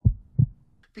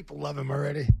People love him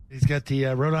already. He's got the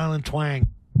Rhode Island twang.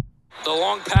 The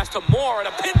long pass to Moore and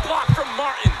a pin block from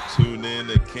Martin. Tune in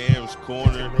to Cam's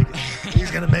Corner.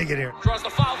 He's going to make it here. Draws the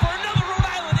foul for another Rhode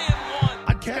Island and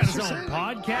one. Podcast. Got his own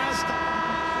podcast.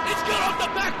 It's good off the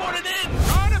backboard and in.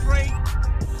 On a break.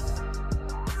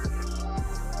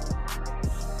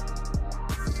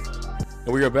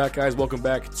 And we are back, guys. Welcome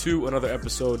back to another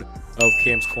episode of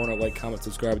Cam's Corner. Like, comment,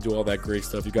 subscribe, do all that great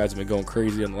stuff. You guys have been going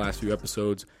crazy on the last few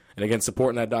episodes. And again,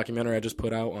 supporting that documentary I just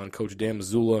put out on Coach Dan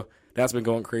Mazzulla. That's been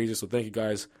going crazy, so thank you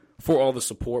guys for all the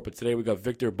support. But today we got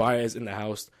Victor Baez in the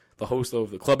house, the host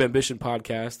of the Club Ambition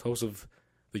podcast, host of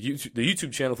the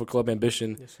YouTube channel for Club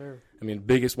Ambition. Yes, sir. I mean,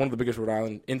 one of the biggest Rhode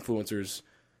Island influencers.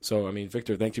 So, I mean,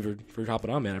 Victor, thank you for hopping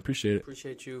on, man. I appreciate it.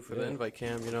 Appreciate you for the invite,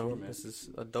 Cam. You know, Sure, this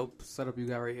is a dope setup you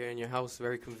got right here in your house.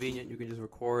 Very convenient. You can just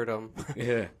record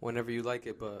Yeah. whenever you like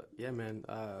it. But, yeah, man,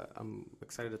 I'm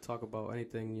excited to talk about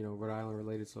anything, you know, Rhode Island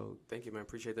related. So, thank you, man.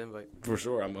 Appreciate the invite. For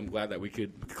sure. I'm glad that we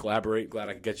could collaborate. Glad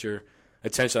I could get your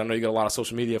attention. I know you got a lot of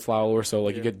social media followers, so,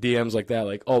 like, you get DMs like that,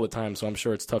 like, all the time. So I'm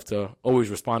sure it's tough to always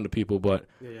respond to people. But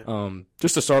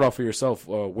just to start off for yourself,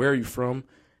 where are you from?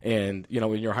 And, you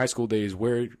know, in your high school days,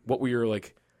 what were your,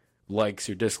 like, likes,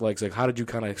 your dislikes? Like, how did you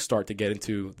kind of start to get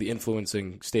into the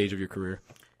influencing stage of your career?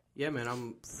 Yeah, man,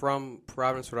 I'm from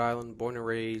Providence, Rhode Island, born and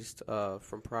raised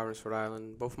from Providence, Rhode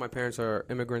Island. Both of my parents are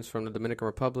immigrants from the Dominican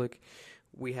Republic.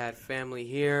 We had family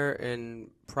here in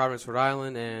Providence, Rhode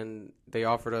Island, and they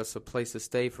offered us a place to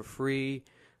stay for free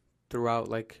throughout,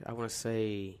 like, I want to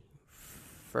say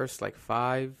first, like,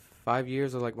 five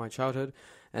years of, like, my childhood.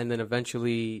 And then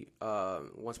eventually,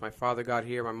 once my father got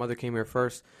here, my mother came here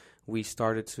first, we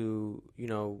started to, you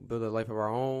know, build a life of our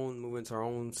own, move into our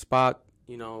own spot,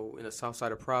 you know, in the south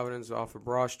side of Providence off of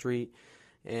Broad Street.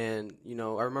 And, you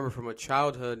know, I remember from a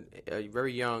childhood,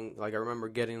 very young, like I remember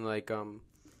getting like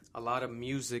a lot of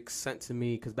music sent to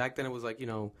me. Because back then it was like, you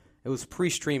know, it was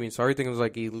pre-streaming. So everything was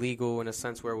like illegal in a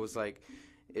sense where it was like,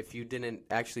 if you didn't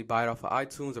actually buy it off of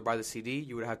iTunes or buy the CD,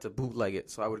 you would have to bootleg it.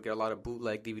 So I would get a lot of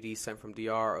bootleg DVDs sent from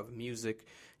DR of music,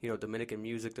 you know, Dominican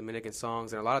music, Dominican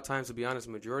songs. And a lot of times, to be honest,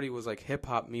 the majority was like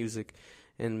hip-hop music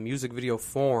in music video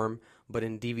form, but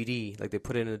in DVD. Like they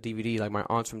put it in a DVD. Like my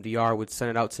aunts from DR would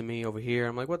send it out to me over here.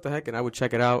 I'm like, what the heck? And I would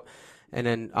check it out. And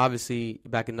then obviously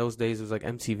back in those days, it was like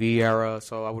MTV era.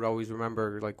 So I would always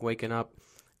remember like waking up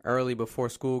early before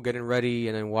school, getting ready,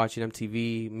 and then watching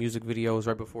MTV music videos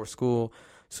right before school.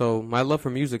 So my love for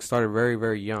music started very,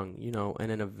 very young, you know,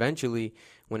 and then eventually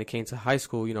when it came to high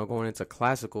school, you know, going into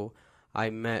classical, I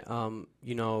met,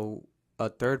 you know, a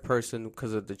third person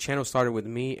because the channel started with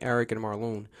me, Eric, and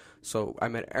Marloon. So I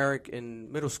met Eric in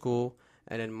middle school,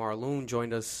 and then Marloon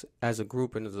joined us as a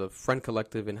group and as a friend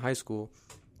collective in high school.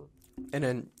 And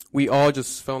then we all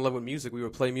just fell in love with music. We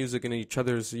would play music in each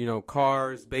other's, you know,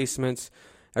 cars, basements.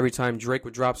 Every time Drake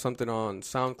would drop something on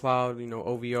SoundCloud, you know,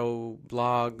 OVO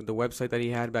blog, the website that he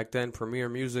had back then, Premiere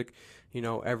Music, you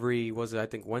know, I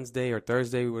think Wednesday or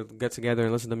Thursday, we would get together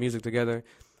and listen to music together.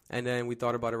 And then we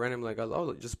thought about it randomly, like,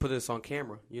 oh, just put this on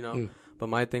camera, you know. But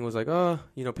my thing was like,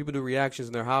 you know, people do reactions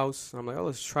in their house. And I'm like,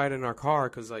 let's try it in our car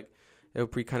because, like, it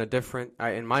would be kind of different.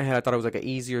 In my head, I thought it was, like, an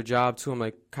easier job, too. I'm,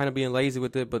 like, kind of being lazy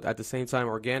with it, but at the same time,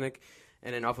 organic.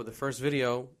 And then off of the first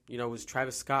video, you know, it was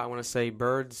Travis Scott. I want to say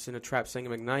Birds in a Trap Singing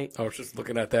McKnight. I was just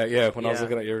looking at that, when I was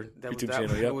looking at your YouTube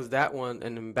channel. It was that one.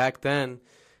 And then back then,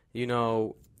 you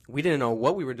know, we didn't know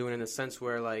what we were doing in a sense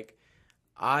where, like,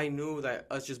 I knew that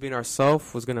us just being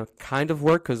ourselves was going to kind of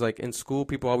work because, like, in school,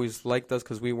 people always liked us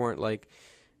because we weren't, like,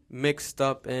 mixed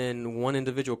up in one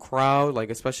individual crowd. Like,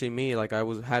 especially me. Like,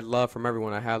 had love from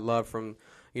everyone. I had love from,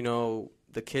 you know,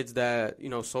 the kids that, you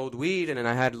know, sold weed, and then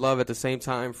I had love at the same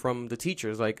time from the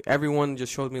teachers. Like, everyone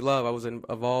just showed me love. I was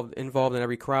involved in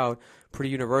every crowd, pretty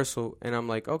universal. And I'm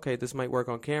like, okay, this might work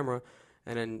on camera.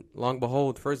 And then, long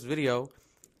behold, first video,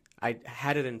 I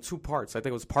had it in 2 parts. I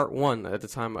think it was part 1 at the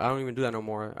time. I don't even do that no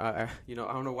more. I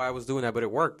don't know why I was doing that, but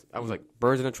it worked. I was like,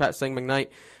 Birds in a Trap Singing McKnight.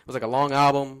 It was like a long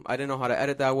album. I didn't know how to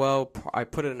edit that well. I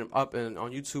put it up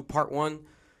on YouTube, part 1.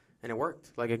 And it worked.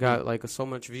 Like, it got, like, so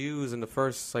much views in the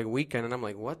first, like, weekend. And I'm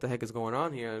like, what the heck is going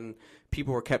on here? And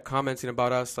people kept commenting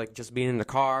about us, like, just being in the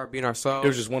car, being ourselves. It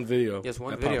was just one video. Yes,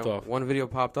 one video. Popped off. One video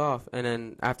popped off. And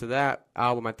then after that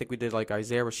album, I think we did, like,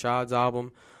 Isaiah Rashad's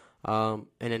album. And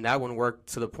then that one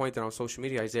worked to the point that on social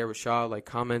media, Isaiah Rashad, like,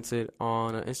 commented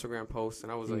on an Instagram post.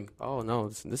 And I was like, oh, no,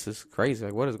 this is crazy.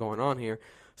 Like, what is going on here?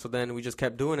 So then we just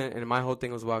kept doing it. And my whole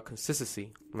thing was about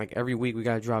consistency. Like, every week we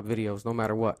got to drop videos no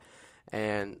matter what.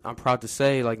 And I'm proud to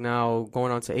say, like, now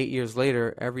going on to 8 years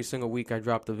later, every single week I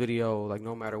drop the video, like,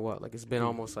 no matter what. Like, it's been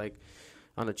almost like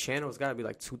on the channel, it's got to be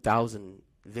like 2,000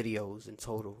 videos in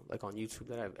total, like on YouTube,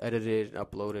 that I've edited and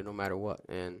uploaded no matter what.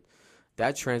 And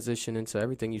that transition into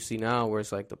everything you see now, where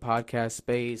it's like the podcast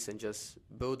space and just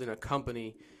building a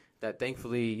company that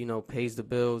thankfully, you know, pays the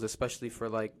bills, especially for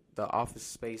like the office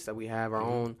space that we have our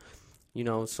own, you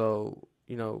know. So,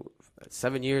 you know,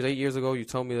 8 years ago, you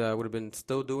told me that I would have been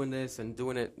still doing this and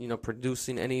doing it, you know,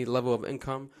 producing any level of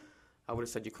income, I would have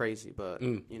said you're crazy. But,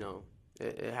 you know,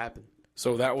 it happened.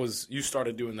 So you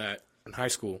started doing that in high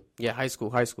school. Yeah, high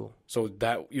school. So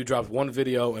that you dropped one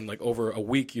video and like over a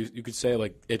week, you could say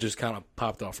like it just kind of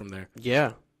popped off from there.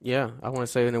 Yeah. I want to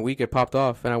say in a week it popped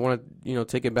off, and I want to, you know,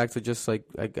 take it back to just like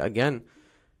again.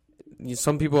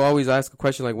 Some people always ask a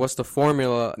question like, "What's the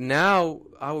formula?" Now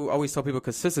I always tell people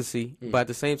consistency, but at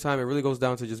the same time, it really goes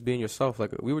down to just being yourself.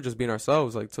 Like we were just being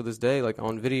ourselves. Like to this day, like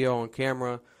on video, on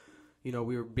camera, you know,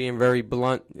 we were being very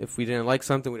blunt. If we didn't like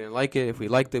something, we didn't like it. If we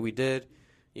liked it, we did.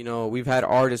 You know, we've had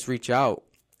artists reach out,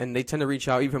 and they tend to reach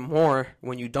out even more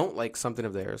when you don't like something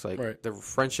of theirs. Like the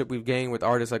friendship we've gained with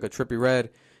artists like a Trippie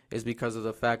Redd is because of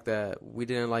the fact that we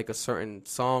didn't like a certain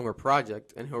song or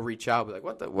project, and he'll reach out, be like,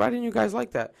 why didn't you guys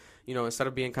like that? You know, instead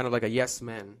of being kind of like a yes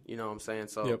man, you know what I'm saying?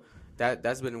 So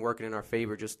that's been working in our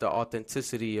favor, just the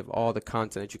authenticity of all the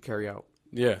content that you carry out.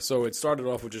 Yeah, so it started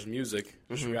off with just music,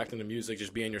 just reacting to music,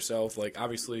 just being yourself. Like,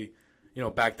 obviously, you know,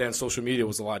 back then social media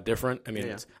was a lot different. I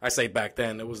mean, I say back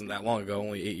then, it wasn't that long ago,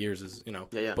 only 8 years is, you know.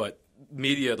 But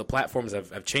media, the platforms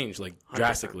have changed, like, 100%,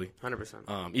 drastically.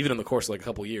 100%. Even in the course of, like, a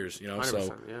couple of years, you know. 100%,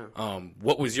 so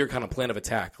what was your kind of plan of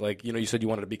attack? Like, you know, you said you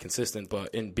wanted to be consistent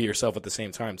and be yourself at the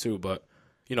same time, too. But,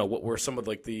 you know, what were some of,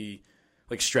 like, the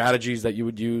strategies that you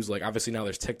would use? Like, obviously now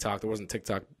there's TikTok. There wasn't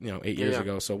TikTok, you know, 8 years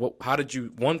ago. So how did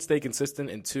you, one, stay consistent,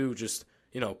 and two, just,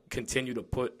 you know, continue to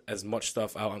put as much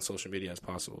stuff out on social media as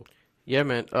possible? Yeah,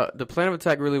 man. The plan of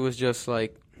attack really was just,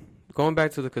 like, going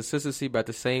back to the consistency, but at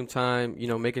the same time, you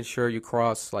know, making sure you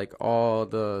cross, like, all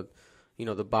the, you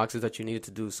know, the boxes that you needed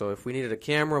to do. So if we needed a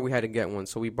camera, we had to get one.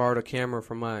 So we borrowed a camera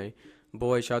from my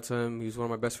boy. Shout out to him. He was one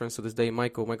of my best friends to this day,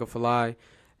 Michael Falai.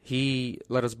 He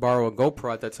let us borrow a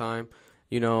GoPro at that time.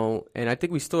 You know, and I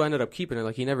think we still ended up keeping it.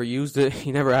 Like, he never used it.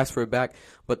 He never asked for it back.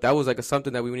 But that was, like,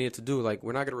 something that we needed to do. Like,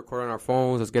 we're not going to record on our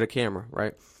phones. Let's get a camera,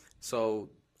 right? So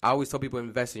I always tell people,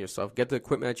 invest in yourself. Get the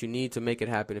equipment that you need to make it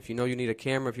happen. If you know you need a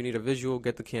camera, if you need a visual,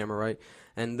 get the camera, right?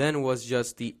 And then was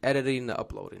just the editing, the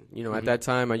uploading. You know, at that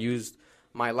time, I used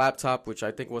my laptop, which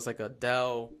I think was, like, a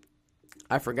Dell.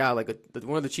 I forgot, like,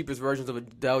 one of the cheapest versions of a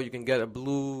Dell. You can get a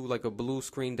blue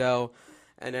screen Dell.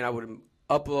 And then I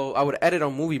would edit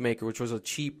on Movie Maker, which was a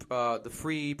cheap, the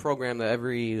free program that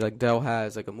every like Dell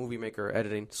has, like a Movie Maker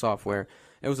editing software.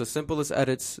 It was the simplest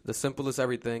edits, the simplest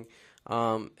everything,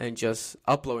 and just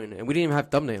uploading it. And we didn't even have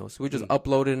thumbnails. We were just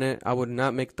uploading it. I would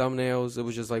not make thumbnails. It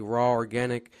was just like raw,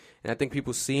 organic. And I think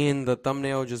people seeing the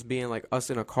thumbnail just being like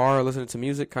us in a car listening to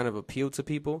music kind of appealed to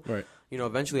people. Right. You know,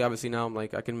 eventually, obviously now I'm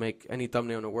like, I can make any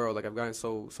thumbnail in the world. Like, I've gotten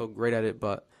so great at it,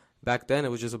 but back then, it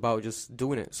was just about just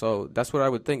doing it. So that's what I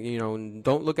would think. You know,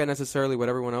 don't look at necessarily what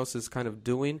everyone else is kind of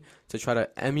doing to try to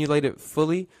emulate it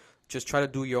fully. Just try to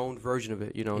do your own version of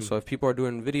it, you know. So if people are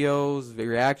doing videos,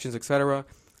 reactions, etc.,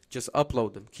 just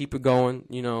upload them. Keep it going,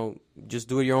 you know. Just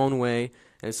do it your own way.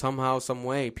 And somehow, some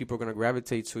way, people are going to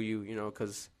gravitate to you, you know,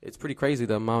 because it's pretty crazy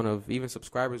the amount of even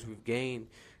subscribers we've gained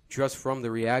just from the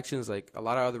reactions. Like, a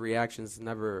lot of other reactions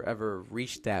never ever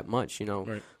reached that much, you know.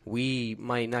 Right. We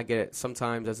might not get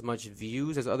sometimes as much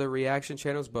views as other reaction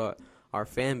channels, but our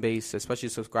fan base, especially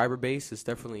subscriber base, is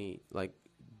definitely like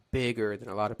bigger than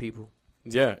a lot of people.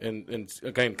 Yeah, and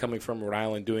again, coming from Rhode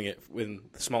Island, doing it in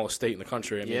the smallest state in the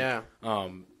country. I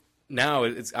mean, now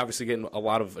it's obviously getting a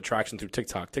lot of attraction through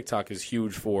TikTok. TikTok is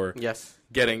huge for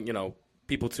getting, you know,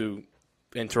 people to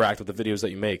interact with the videos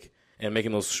that you make. And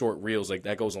making those short reels, like,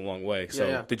 that goes a long way.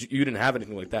 So you didn't have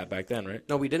anything like that back then, right?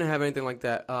 No, we didn't have anything like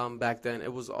that back then.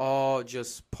 It was all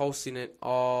just posting it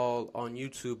all on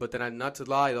YouTube. But then, not to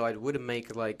lie, though, I would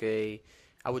make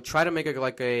I would try to make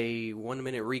a 1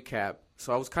 minute recap.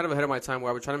 So I was kind of ahead of my time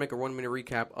where I would try to make a 1 minute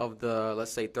recap of the,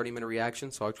 let's say, 30-minute reaction.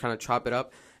 So I would kind of chop it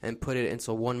up and put it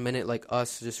into 1 minute, like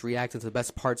us just reacting to the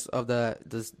best parts of the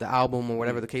album or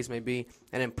whatever the case may be,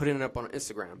 and then putting it up on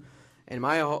Instagram. And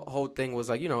my whole thing was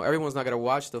like, you know, everyone's not going to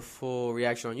watch the full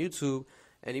reaction on YouTube.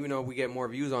 And even though we get more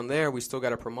views on there, we still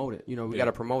got to promote it. You know, we got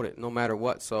to promote it no matter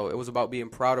what. So it was about being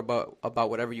proud about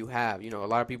whatever you have. You know, a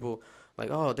lot of people like,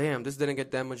 oh, damn, this didn't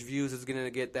get that much views. This is going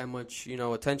to get that much, you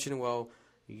know, attention. Well,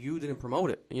 you didn't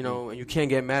promote it, and you can't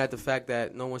get mad at the fact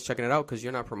that no one's checking it out because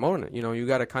you're not promoting it. You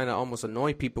got to kind of almost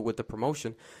annoy people with the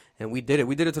promotion. And we did it.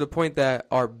 We did it to the point that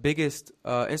our biggest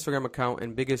Instagram account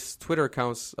and biggest Twitter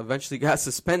accounts eventually got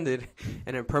suspended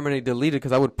and then permanently deleted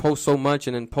because I would post so much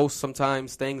and then post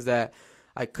sometimes things that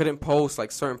I couldn't post,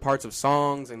 like certain parts of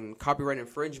songs and copyright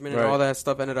infringement and all that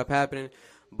stuff ended up happening.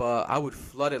 But I would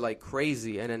flood it like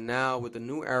crazy. And then now with the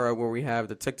new era where we have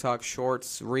the TikTok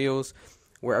shorts, reels,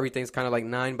 where everything's kind of like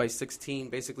 9 by 16,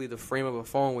 basically the frame of a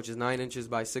phone, which is 9 inches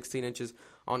by 16 inches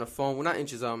on a phone. Well, not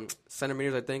inches,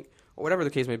 centimeters, I think, or whatever the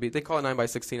case may be. They call it 9 by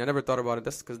 16. I never thought about it.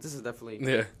 That's because this is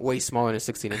definitely way smaller than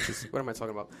 16 inches. What am I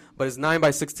talking about? But it's 9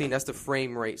 by 16. That's the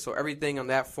frame rate. So everything on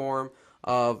that form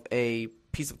of a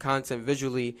piece of content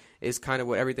visually is kind of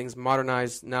what everything's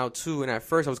modernized now too. And at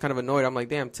first I was kind of annoyed. I'm like,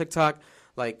 damn, TikTok,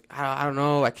 like, I don't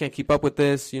know. I can't keep up with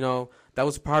this, That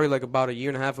was probably like about a year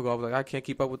and a half ago. I was like, I can't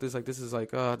keep up with this. Like, this is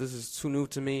like, this is too new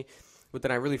to me. But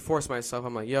then I really forced myself.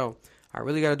 I'm like, yo, I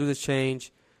really got to do this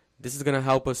change. This is going to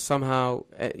help us somehow.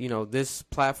 This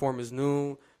platform is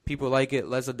new. People like it.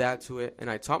 Let's adapt to it. And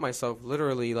I taught myself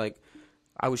literally, like,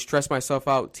 I would stress myself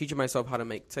out, teaching myself how to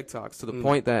make TikToks to the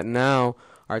point that now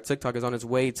our TikTok is on its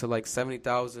way to like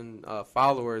 70,000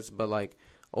 followers, but like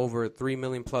over 3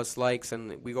 million plus likes.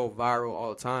 And we go viral all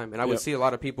the time. And I would see a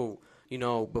lot of people,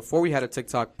 before we had a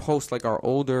TikTok, post like our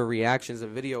older reactions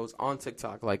and videos on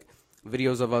TikTok, like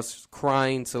videos of us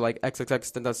crying to like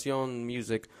XXXTentacion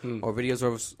music or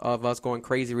videos of us going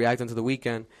crazy reacting to The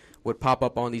Weeknd would pop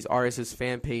up on these artists'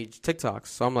 fan page TikToks.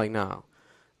 So I'm like, nah,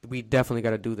 we definitely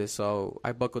got to do this. So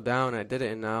I buckled down and I did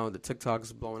it, and now the TikTok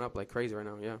is blowing up like crazy right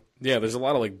now. Yeah, there's a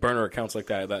lot of like burner accounts like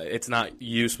that it's not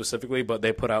you specifically, but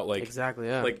they put out like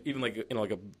like even like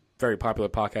like a very popular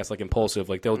podcast like Impulsive,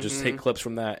 like they'll just take clips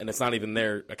from that, and it's not even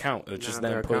their account. It's just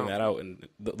them putting that out, and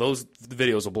those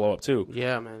videos will blow up too.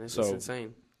 Yeah, man, it's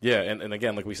insane. Yeah, and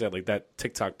again, like we said, like that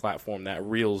TikTok platform, that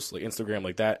Reels, like Instagram,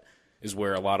 like that is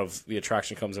where a lot of the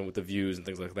attraction comes in with the views and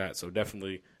things like that. So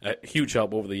definitely a huge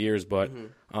help over the years. But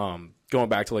going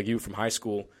back to like you from high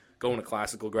school, going to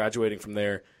classical, graduating from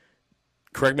there.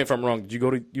 Correct me if I'm wrong. Did you go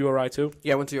to URI too?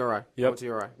 Yeah, I went to URI. Yep. I went to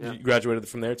URI. Yeah. You graduated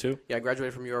from there too? Yeah, I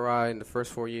graduated from URI in the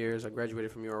first 4 years. I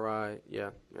graduated from URI.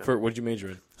 Yeah. What did you major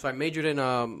in? So I majored in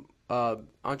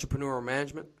entrepreneurial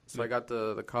management. So I got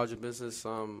the College of Business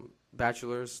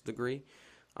bachelor's degree.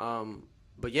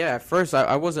 But yeah, at first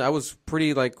I was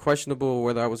pretty like questionable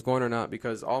whether I was going or not,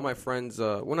 because all my friends,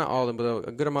 well, not all of them, but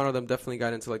a good amount of them definitely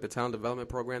got into like the talent development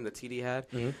program that TD had,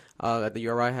 that the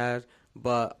URI had.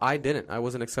 But I didn't. I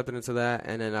wasn't accepted into that,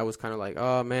 and then I was kind of like,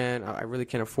 oh man, I really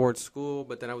can't afford school.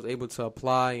 But then I was able to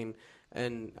apply,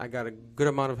 and I got a good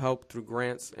amount of help through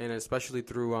grants, and especially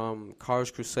through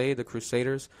College Crusade, the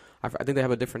Crusaders. I think they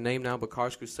have a different name now, but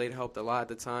College Crusade helped a lot at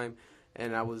the time.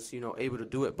 And I was, able to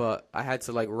do it, but I had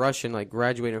to like rush and like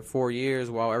graduate in 4 years,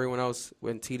 while everyone else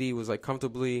when TD was like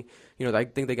comfortably, I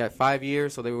think they got 5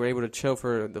 years, so they were able to chill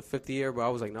for the 5th year. But I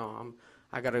was like, no,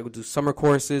 I gotta do summer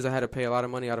courses. I had to pay a lot of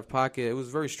money out of pocket. It was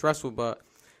very stressful, but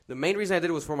the main reason I did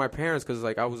it was for my parents, because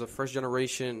like I was a first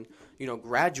generation,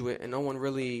 graduate, and no one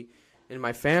really in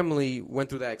my family went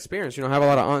through that experience. I have a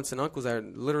lot of aunts and uncles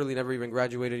that literally never even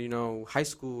graduated, high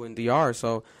school in DR.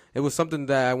 So it was something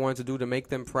that I wanted to do to make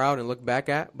them proud and look back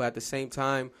at. But at the same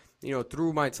time,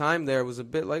 through my time there, it was a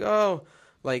bit like, oh,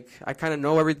 like I kind of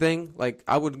know everything. Like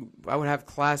I would have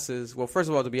classes. Well, first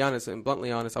of all, to be honest and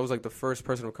bluntly honest, I was like the first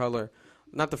person of color.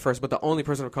 Not the first, but the only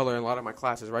person of color in a lot of my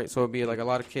classes, right? So it'd be like a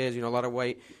lot of kids, a lot of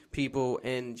white people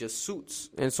in just suits.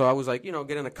 And so I was like,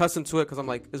 getting accustomed to it, because I'm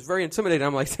like, it's very intimidating.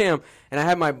 I'm like, damn. And I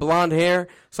had my blonde hair.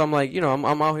 So I'm like,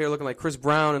 I'm out here looking like Chris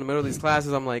Brown in the middle of these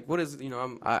classes. I'm like, what is,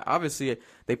 obviously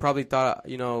they probably thought,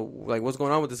 like, what's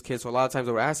going on with this kid? So a lot of times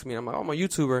they would ask me, and I'm like, oh, I'm a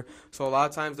YouTuber. So a lot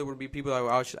of times there would be people that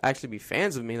would actually be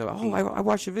fans of me. They're like, oh, I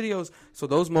watch your videos. So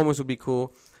those moments would be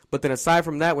cool. But then aside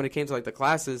from that, when it came to like the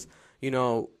classes,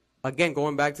 again,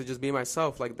 going back to just being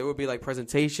myself, like there would be like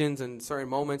presentations and certain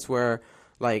moments where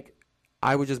like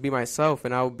I would just be myself,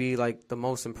 and I would be like the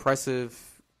most impressive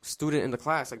student in the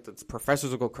class. Like the professors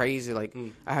would go crazy. Like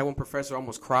I had one professor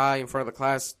almost cry in front of the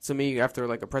class to me after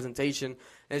like a presentation.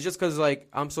 And it's just because like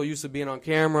I'm so used to being on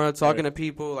camera, talking to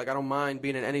people. Like I don't mind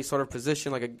being in any sort of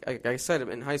position. Like I said,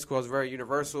 in high school I was very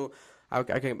universal. I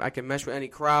can mesh with any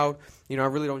crowd. I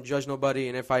really don't judge nobody.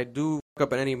 And if I do fuck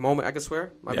up at any moment, I can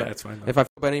swear. That's fine. If I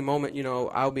fuck up at any moment,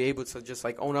 I'll be able to just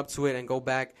like own up to it and go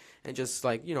back and just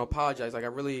like, apologize. Like I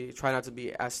really try not to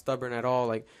be as stubborn at all.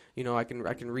 Like, I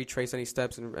can retrace any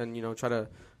steps and try to,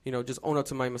 just own up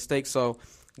to my mistakes. So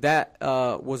that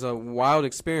was a wild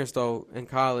experience though in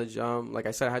college. Like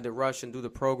I said, I had to rush and do the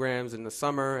programs in the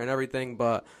summer and everything,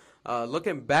 but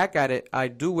Looking back at it, I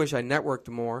do wish I networked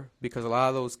more because a lot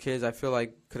of those kids I feel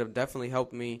like could have definitely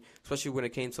helped me, especially when it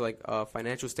came to like a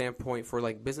financial standpoint for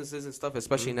like businesses and stuff.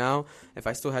 Especially now, if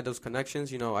I still had those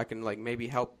connections, I can like maybe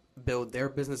help build their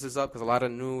businesses up because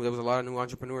there was a lot of new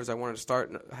entrepreneurs I wanted to start.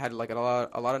 And had like a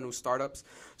lot of new startups,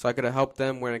 so I could have helped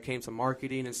them when it came to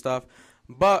marketing and stuff.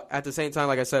 But at the same time,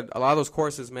 like I said, a lot of those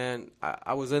courses, man,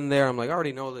 I was in there. I'm like, I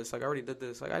already know this. Like, I already did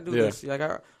this. Like, I do this. Like,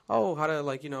 how to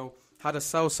like, how to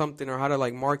sell something or how to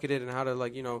like market it and how to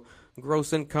like,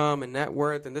 gross income and net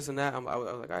worth and this and that. I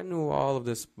was like, I knew all of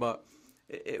this, but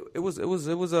it was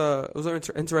an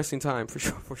interesting time for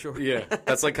sure. Yeah,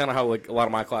 that's like kind of how like a lot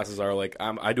of my classes are. Like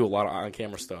I do a lot of on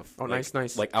camera stuff. Oh, like,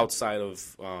 nice. Like outside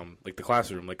of like the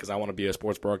classroom, like because I want to be a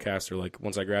sports broadcaster. Like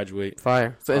once I graduate.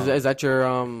 Fire. So is that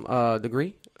your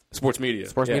degree? Sports media.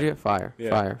 Media? Fire.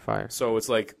 Yeah. Fire. So it's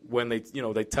like when they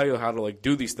tell you how to like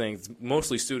do these things,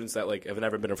 mostly students that like have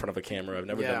never been in front of a camera, have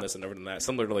never done this and never done that.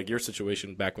 Similar to like your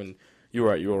situation back when you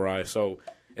were at URI. So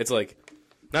it's like,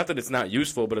 not that it's not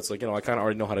useful, but it's like, I kind of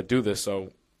already know how to do this. So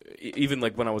even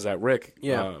like when I was at Rick,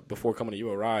 before coming to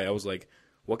URI, I was like,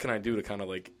 what can I do to kind of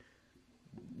like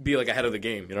be like ahead of the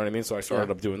game? You know what I mean? So I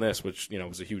started up doing this, which,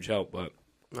 was a huge help, but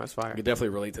that's fire. I could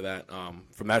definitely relate to that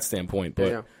from that standpoint.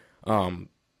 But,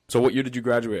 so what year did you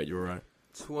graduate at URI?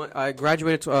 I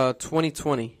graduated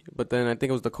 2020, but then I think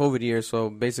it was the COVID year, so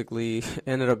basically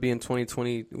ended up being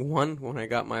 2021 when I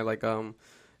got my like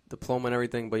diploma and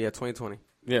everything. But yeah, 2020.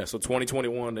 Yeah, so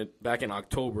 2021, back in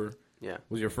October,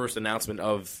 was your first announcement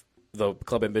of the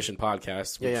Club Ambition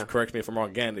podcast. Which, correct me if I'm wrong.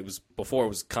 Again, it was before it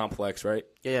was Complex, right?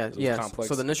 Yeah. Complex.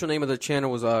 So the initial name of the channel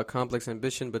was Complex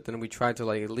Ambition, but then we tried to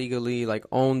like legally like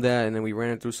own that, and then we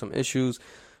ran into some issues.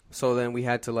 So then we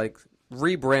had to like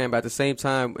rebrand, but at the same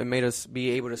time, it made us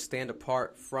be able to stand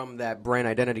apart from that brand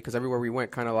identity because everywhere we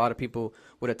went, kind of a lot of people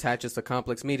would attach us to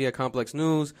Complex Media, Complex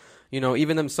News.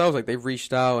 Even themselves, like they've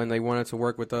reached out and they wanted to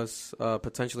work with us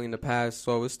potentially in the past.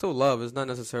 So it's still love. It's not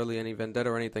necessarily any vendetta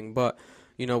or anything, but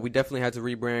we definitely had to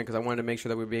rebrand because I wanted to make sure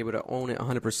that we'd be able to own it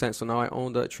 100%. So now I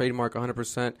own the trademark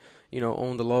 100%,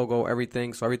 own the logo,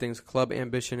 everything. So everything's Club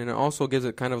Ambition. And it also gives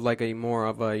it kind of like a more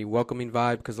of a welcoming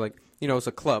vibe because like, it's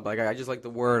a club. Like I just like the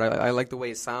word. I like the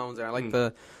way it sounds. And I like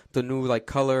the new like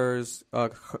colors,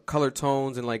 color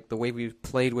tones, and like the way we've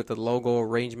played with the logo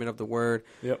arrangement of the word.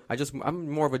 Yep. I'm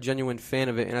more of a genuine fan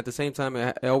of it. And at the same time,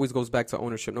 it always goes back to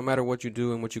ownership. No matter what you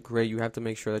do and what you create, you have to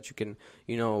make sure that you can,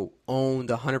 own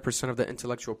the 100% of the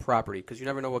intellectual property because you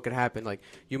never know what could happen. Like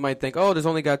you might think, oh, there's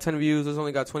only got 10 views, there's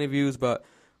only got 20 views, but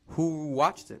who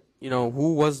watched it?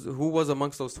 Who was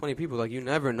amongst those 20 people? Like, you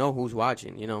never know who's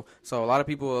watching, So a lot of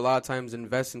people, a lot of times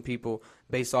invest in people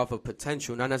based off of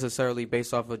potential, not necessarily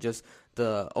based off of just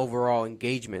the overall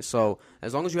engagement. So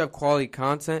as long as you have quality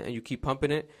content and you keep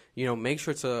pumping it, make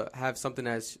sure to have something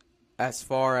as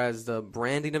far as the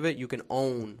branding of it, you can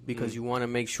own because you want to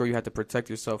make sure you have to protect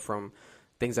yourself from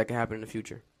things that can happen in the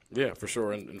future. Yeah, for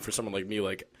sure. And for someone like me,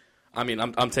 like, I mean,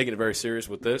 I'm taking it very serious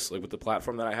with this, like with the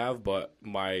platform that I have. But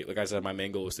like I said, my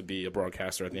main goal is to be a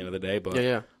broadcaster at the end of the day.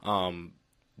 But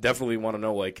definitely want to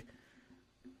know, like,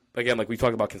 again, like we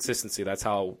talked about consistency. That's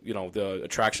how the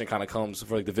attraction kind of comes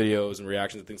for like the videos and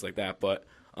reactions and things like that. But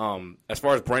as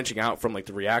far as branching out from like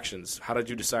the reactions, how did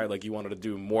you decide like you wanted to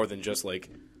do more than just like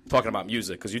talking about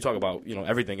music? Because you talk about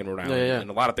everything in Rhode Island and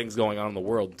a lot of things going on in the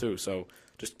world too. So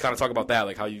just kind of talk about that,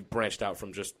 like how you branched out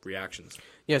from just reactions.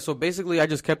 Yeah, so basically I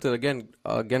just kept it, again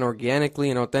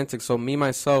organically and authentic. So me,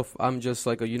 myself, I'm just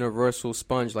like a universal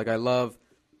sponge. Like I love,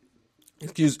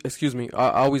 excuse me, I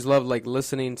always love like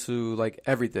listening to like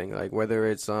everything, like whether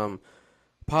it's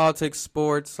politics,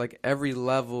 sports, like every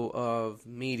level of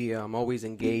media. I'm always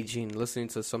engaging, listening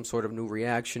to some sort of new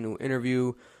reaction, new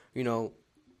interview,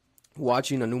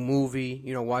 watching a new movie,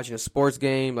 watching a sports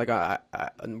game, like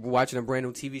I'm watching a brand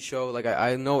new TV show. Like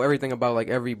I know everything about like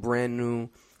every brand new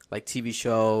like TV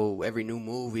show, every new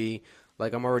movie.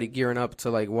 Like I'm already gearing up to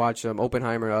like watch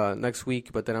Oppenheimer next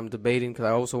week, but then I'm debating because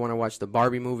I also want to watch the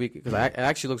Barbie movie because it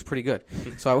actually looks pretty good.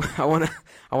 So I want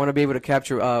to be able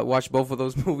to watch both of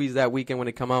those movies that weekend when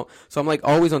they come out. So I'm like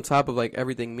always on top of like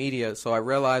everything media. So I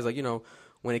realized like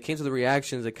when it came to the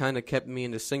reactions, it kind of kept me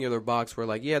in the singular box where,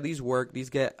 like, yeah, these work.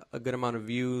 These get a good amount of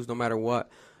views no matter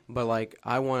what. But, like,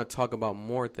 I want to talk about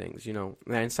more things, And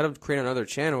instead of creating another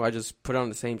channel, I just put it on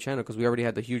the same channel because we already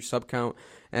had the huge sub count.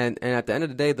 And at the end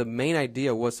of the day, the main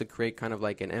idea was to create kind of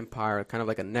like an empire, kind of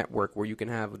like a network where you can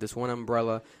have this one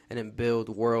umbrella and then build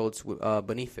worlds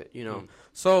beneath it,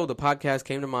 So the podcast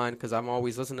came to mind because I'm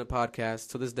always listening to podcasts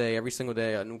to this day. Every single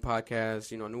day, a new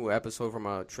podcast, a new episode from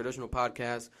a traditional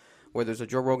podcast. Whether it's a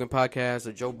Joe Rogan podcast,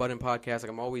 a Joe Budden podcast, like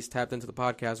I'm always tapped into the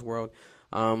podcast world.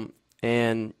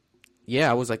 And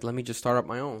I was like, let me just start up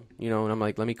my own, and I'm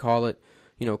like, let me call it,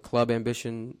 Club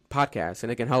Ambition Podcast,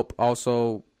 and it can help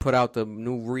also put out the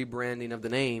new rebranding of the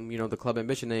name, the Club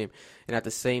Ambition name, and at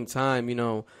the same time,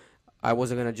 I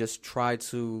wasn't gonna just try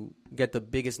to get the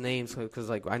biggest names because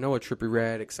like I know a Trippie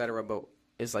Redd, etc., but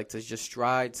it's like to just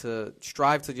strive to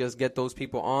just get those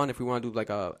people on if we want to do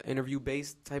like a interview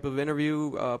based type of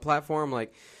interview platform.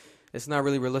 Like it's not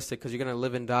really realistic because you're gonna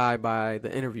live and die by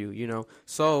the interview,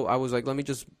 So I was like, let me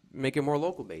just make it more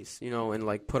local based, and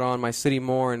like put on my city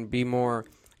more and be more,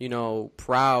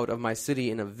 proud of my city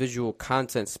in a visual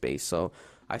content space. So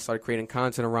I started creating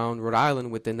content around Rhode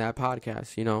Island within that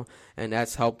podcast, and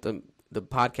that's helped the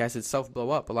podcast itself blow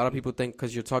up. A lot of people think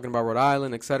because you're talking about Rhode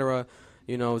Island, etc.,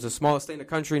 it's the smallest state in the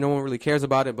country, no one really cares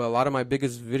about it. But a lot of my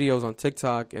biggest videos on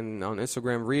TikTok and on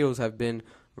Instagram Reels have been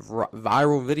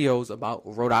viral videos about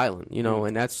Rhode Island,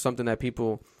 and that's something that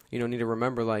people, need to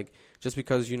remember. Like, just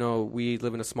because, we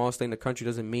live in a small state in the country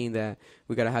doesn't mean that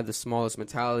we got to have the smallest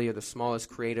mentality or the smallest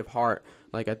creative heart.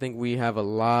 Like, I think we have a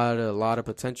lot of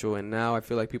potential, and now I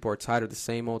feel like people are tired of the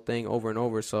same old thing over and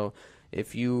over. So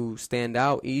if you stand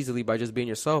out easily by just being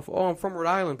yourself, oh, I'm from Rhode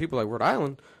Island. People are like, Rhode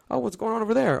Island? Oh, what's going on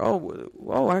over there?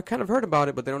 Oh, I kind of heard about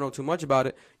it, but they don't know too much about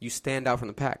it. You stand out from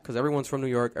the pack because everyone's from New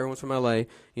York, everyone's from LA.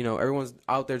 Everyone's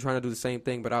out there trying to do the same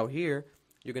thing, but out here,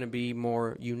 you're going to be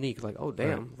more unique. Like, oh,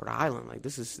 damn, Rhode Island. Like,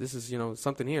 this is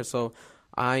something here. So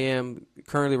I am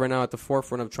currently right now at the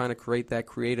forefront of trying to create that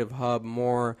creative hub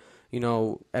more,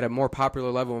 at a more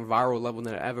popular level and viral level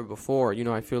than ever before.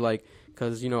 I feel like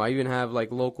because, I even have,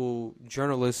 like, local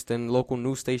journalists and local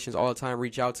news stations all the time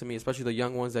reach out to me, especially the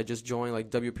young ones that just join, like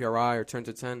WPRI or Turn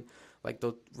to 10. Like,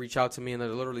 they'll reach out to me and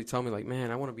they'll literally tell me, like,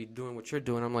 man, I want to be doing what you're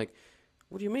doing. I'm like,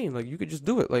 what do you mean? Like, you could just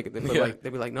do it. Like, they'd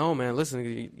be like, no, man,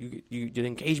 listen, you the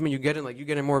engagement you're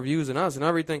getting more views than us and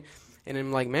everything. And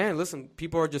I'm like, man, listen,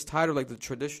 people are just tired of, like, the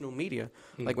traditional media.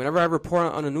 Like, whenever I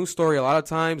report on a news story, a lot of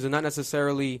times, and not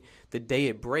necessarily the day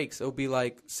it breaks, it'll be,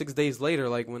 like, 6 days later,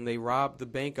 like, when they robbed the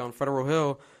bank on Federal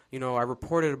Hill. I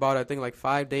reported about it, I think, like,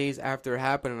 5 days after it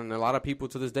happened, and a lot of people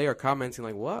to this day are commenting,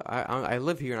 like, what? I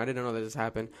live here, and I didn't know that this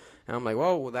happened. And I'm like,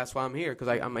 well, that's why I'm here, because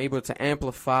I'm able to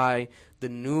amplify the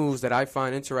news that I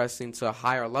find interesting to a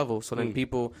higher level, so then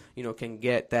people, can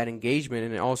get that engagement,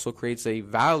 and it also creates a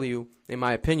value, in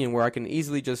my opinion, where I can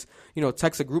easily just,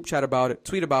 text a group chat about it,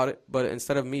 tweet about it, but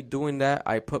instead of me doing that,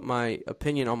 I put my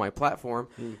opinion on my platform,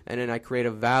 and then I create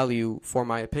a value for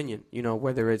my opinion,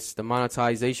 whether it's the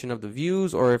monetization of the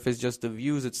views, or if it's just the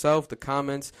views itself, the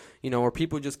comments, or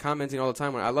people just commenting all the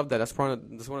time. I love that. That's one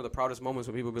of the proudest moments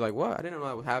when people be like, what? I didn't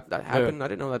know that happened. Yeah. I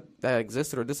didn't know that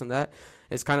existed or this and that.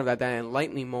 It's kind of that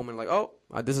enlightening moment, like, oh,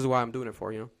 this is why I'm doing it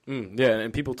for, Yeah,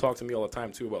 and people talk to me all the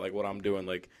time, too, about, like, what I'm doing.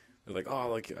 Like, they're like, oh,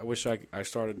 like, I wish I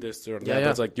started this or that. Yeah. But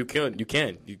it's like, you can do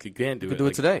it. You can do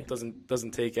it today. It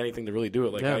doesn't take anything to really do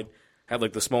it. Like, I had,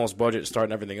 like, the smallest budget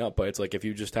starting everything up, but it's like, if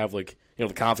you just have, like, the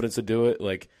confidence to do it,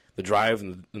 like, the drive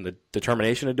and the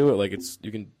determination to do it, like,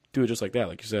 you can do it just like that,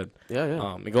 like you said.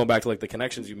 Yeah. And going back to, like, the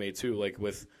connections you made, too, like,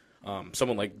 with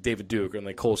someone like David Duke and,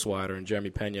 like, Cole Swider and Jeremy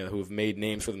Pena, who have made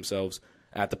names for themselves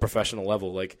at the professional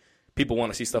level. Like, people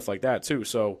want to see stuff like that, too.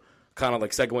 So, kind of,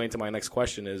 like, segueing into my next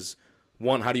question is,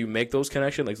 one, how do you make those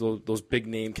connections, like those big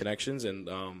name connections, and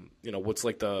what's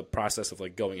like the process of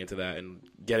like going into that and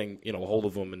getting a hold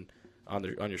of them and on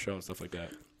your show and stuff like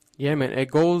that? Yeah, man, it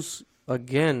goes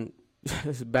again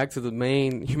back to the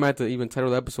main. You might have to even title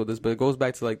the episode this, but it goes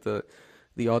back to like the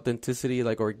authenticity,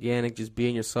 like organic, just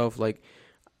being yourself. Like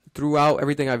throughout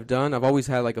everything I've done, I've always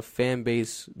had like a fan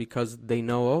base because they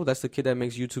know, oh, that's the kid that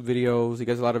makes YouTube videos. He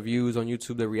gets a lot of views on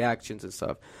YouTube, the reactions and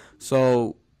stuff.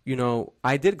 So,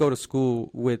 I did go to school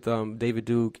with David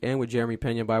Duke and with Jeremy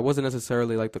Pena, but I wasn't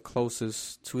necessarily like the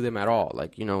closest to them at all.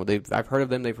 Like, I've heard of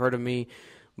them, they've heard of me,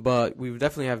 but we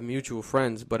definitely have mutual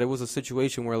friends. But it was a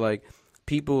situation where like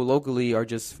people locally are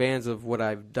just fans of what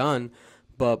I've done.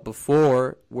 But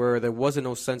before, where there wasn't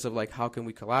no sense of like, how can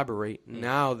we collaborate?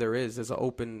 Now there's an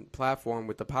open platform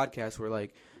with the podcast where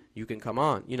like you can come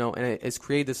on, and it's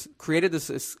created this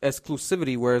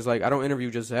exclusivity where it's like, I don't interview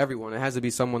just everyone. It has to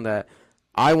be someone that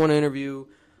I want to interview,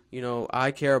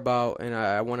 I care about, and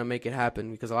I want to make it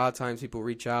happen, because a lot of times people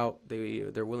reach out,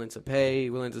 they're willing to pay,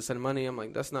 willing to send money. I'm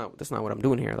like, that's not what I'm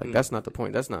doing here. Like, that's not the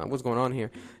point. That's not what's going on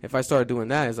here. If I start doing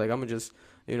that, it's like, I'm gonna just,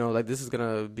 like, this is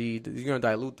gonna be, you're gonna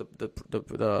dilute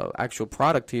the actual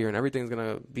product here, and everything's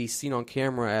gonna be seen on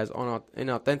camera as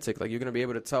inauthentic. Like, you're gonna be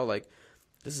able to tell, like,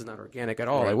 this is not organic at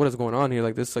all. Right. Like, what is going on here?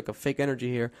 Like, this is like a fake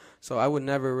energy here. So I would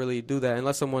never really do that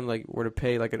unless someone like were to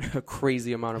pay like a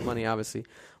crazy amount of money, obviously,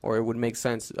 or it would make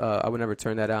sense. I would never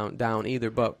turn that down either.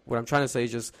 But what I'm trying to say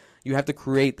is just, you have to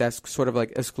create that sort of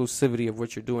like exclusivity of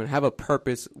what you're doing. Have a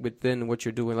purpose within what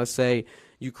you're doing. Let's say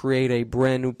you create a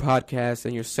brand new podcast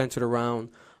and you're centered around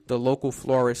the local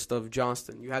florist of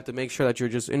Johnston. You have to make sure that you're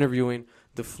just interviewing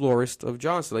the florist of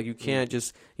Johnston. Like, you can't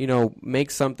just,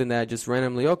 make something that just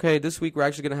randomly, okay, this week we're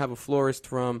actually going to have a florist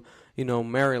from,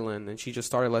 Maryland, and she just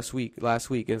started last week.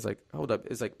 And it's like, hold up.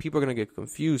 It's like people are going to get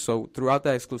confused. So throughout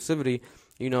that exclusivity,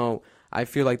 I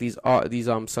feel like these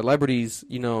celebrities,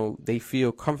 they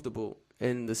feel comfortable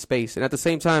in the space. And at the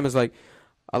same time, it's like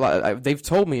they've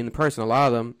told me in person, a lot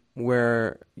of them,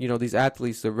 where, these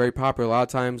athletes, they're very popular. A lot of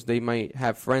times they might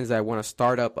have friends that want to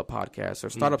start up a podcast or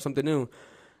start up something new,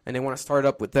 and they want to start it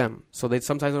up with them. So they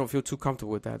sometimes don't feel too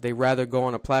comfortable with that. They rather go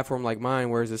on a platform like mine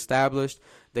where it's established.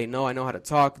 They know I know how to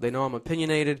talk. They know I'm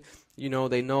opinionated.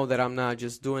 They know that I'm not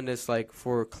just doing this like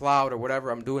for clout or whatever.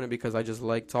 I'm doing it because I just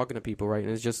like talking to people, right?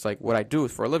 And it's just like what I do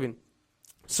for a living.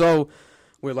 So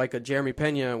with like a Jeremy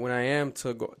Pena, when I am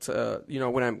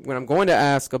when I'm going to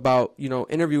ask about,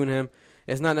 interviewing him,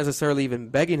 it's not necessarily even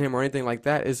begging him or anything like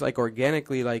that. It's like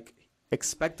organically like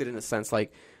expected in a sense.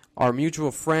 Like, our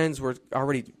mutual friends were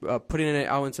already putting it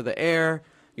out into the air.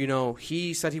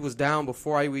 He said he was down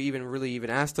before I even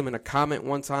asked him in a comment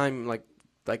one time. Like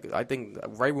I think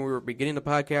right when we were beginning the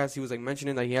podcast, he was like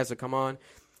mentioning that he has to come on.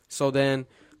 So then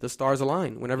the stars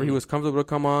aligned. Whenever he was comfortable to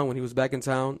come on, when he was back in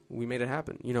town, we made it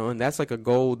happen. And that's like a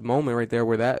gold moment right there,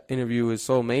 where that interview is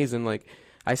so amazing. Like,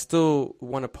 I still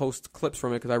want to post clips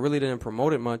from it because I really didn't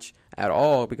promote it much at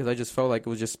all because I just felt like it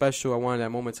was just special. I wanted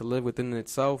that moment to live within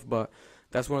itself, but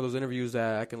that's one of those interviews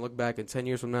that I can look back in 10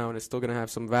 years from now and it's still going to have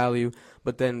some value.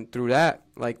 But then through that,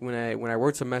 like when I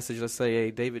were to message, let's say,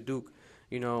 a David Duke,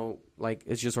 like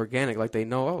it's just organic. Like they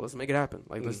know, let's make it happen.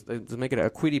 Like let's make it a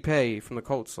Quiddy Pay from the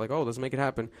Colts. Like, let's make it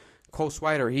happen. Cole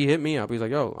Swider, he hit me up. He's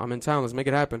like, I'm in town. Let's make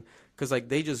it happen. Because like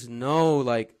they just know,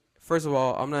 like, first of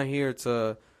all, I'm not here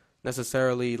to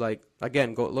necessarily like,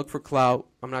 again, go look for clout.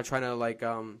 I'm not trying to like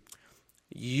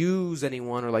use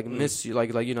anyone or like miss you, like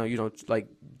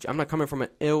I'm not coming from an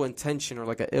ill intention or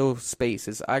like an ill space.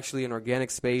 It's actually an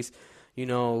organic space,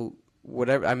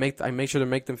 whatever. I make sure to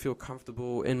make them feel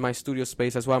comfortable in my studio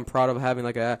space. That's why I'm proud of having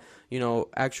like a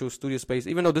actual studio space.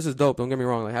 Even though this is dope, don't get me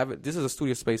wrong. Like this is a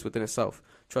studio space within itself.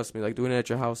 Trust me, like doing it at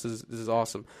your house this is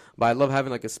awesome. But I love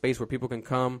having like a space where people can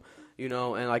come,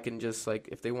 and I can just like,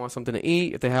 if they want something to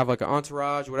eat, if they have like an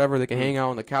entourage, whatever, they can hang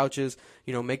out on the couches,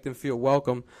 make them feel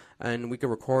welcome, and we can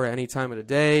record at any time of the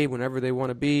day, whenever they want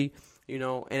to be,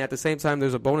 and at the same time,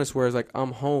 there's a bonus where it's like,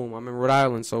 I'm home, I'm in Rhode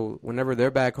Island, so whenever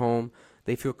they're back home,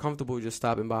 they feel comfortable just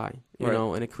stopping by, you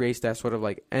know, and it creates that sort of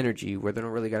like energy where they don't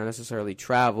really gotta necessarily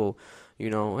travel,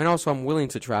 and also I'm willing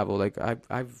to travel. Like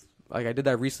I did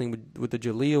that recently with the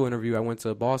Jaleel interview. I went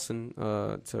to Boston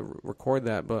to record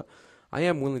that, but I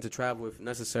am willing to travel if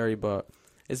necessary, but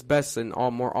it's best and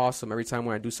more awesome every time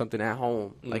when I do something at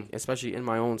home, like especially in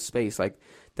my own space. Like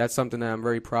that's something that I'm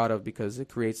very proud of because it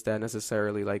creates that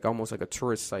necessarily like almost like a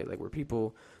tourist site, like where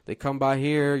people, they come by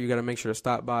here, you got to make sure to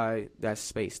stop by that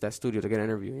space, that studio to get an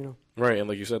interview, Right, and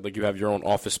like you said, like you have your own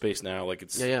office space now. Like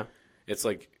it's it's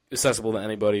like accessible to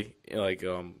anybody. Like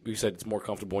you said, it's more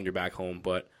comfortable when you're back home.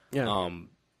 But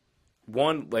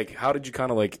one, like how did you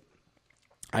kind of like,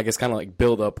 I guess kind of like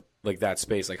build up like that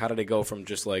space? Like how did it go from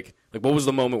just like what was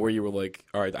the moment where you were like,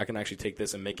 all right, I can actually take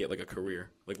this and make it like a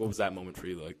career? Like what was that moment for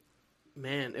you like?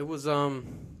 Man, it was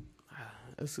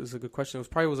this is a good question. It was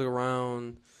probably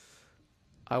around,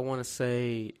 I want to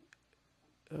say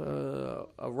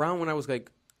around when I was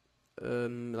like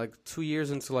 2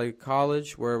 years into like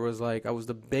college, where it was like I was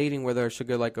debating whether I should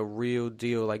get like a real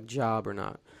deal like job or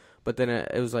not. But then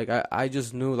it was like I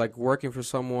just knew like working for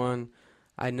someone,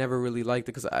 I never really liked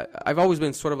it because I've always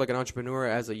been sort of like an entrepreneur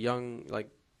as a young like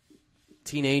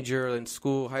teenager in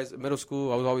school, middle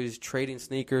school. I was always trading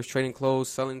sneakers, trading clothes,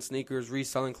 selling sneakers,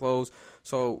 reselling clothes.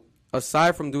 So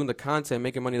aside from doing the content,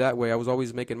 making money that way, I was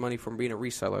always making money from being a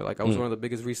reseller. Like I was one of the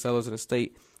biggest resellers in the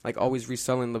state, like always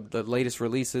reselling the latest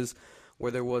releases,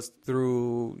 whether it was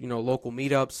through, local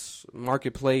meetups,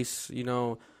 marketplace,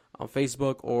 on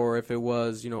Facebook, or if it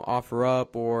was,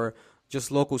 OfferUp or just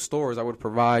local stores I would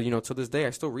provide, to this day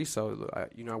I still resell.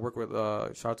 I work with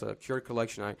shout out to Cured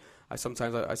Collection. I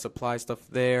sometimes I supply stuff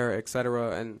there,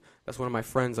 etc. And that's one of my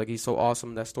friends. Like he's so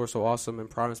awesome. That store's so awesome in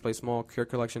Providence Place Mall, Cured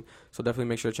Collection. So definitely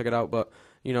make sure to check it out. But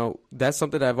that's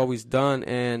something that I've always done.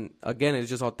 And again, it's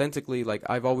just authentically like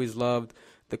I've always loved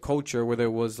the culture, whether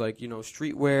it was like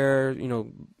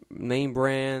streetwear, name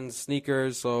brands,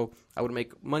 sneakers. So I would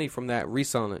make money from that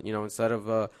reselling it, instead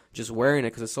of just wearing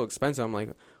it because it's so expensive. I'm like,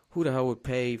 who the hell would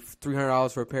pay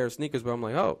 $300 for a pair of sneakers? But I'm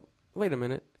like, oh, wait a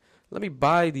minute. let me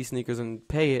buy these sneakers and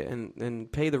pay it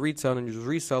and pay the retail and just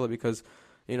resell it because,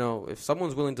 you know, if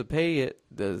someone's willing to pay it,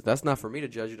 that's not for me to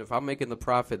judge it. If I'm making the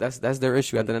profit, that's their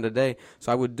issue at the end of the day.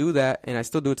 So I would do that, and I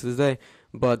still do it to this day.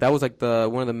 But that was like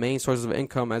one of the main sources of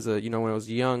income as when I was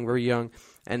young, very young,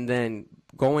 and then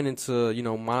going into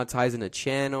monetizing the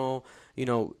channel,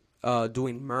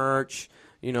 doing merch.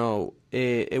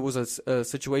 It was a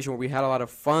situation where we had a lot of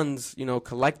funds,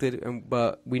 collected,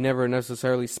 but we never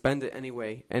necessarily spend it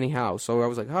anyhow. So I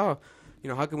was like, how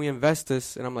can we invest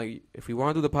this? And I'm like, if we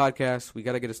want to do the podcast, we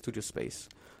got to get a studio space.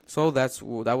 So that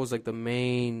was like the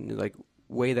main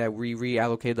way that we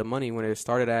reallocated the money. When it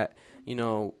started at,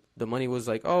 the money was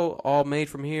like, all made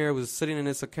from here. It was sitting in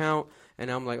this account, and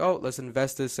I'm like, let's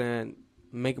invest this and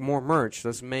make more merch.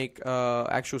 Let's make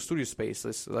actual studio space.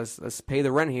 Let's pay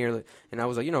the rent here. And I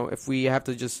was like, if we have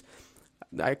to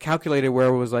I calculated where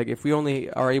it was like, if we only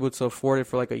are able to afford it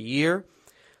for like a year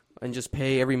and just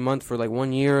pay every month for like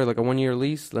 1 year, like a 1 year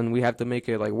lease, then we have to make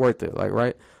it like worth it, like,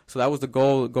 right? So that was the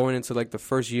goal going into like the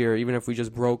first year, even if we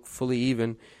just broke fully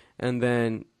even. And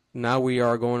then now we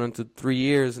are going into 3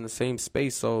 years in the same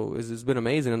space. So it's been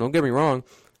amazing. And don't get me wrong,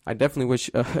 I definitely wish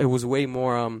it was way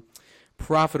more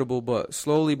profitable, but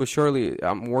slowly but surely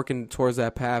I'm working towards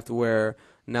that path where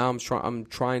now I'm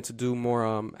trying to do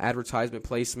more advertisement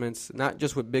placements, not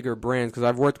just with bigger brands, because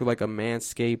I've worked with like a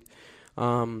Manscaped,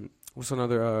 what's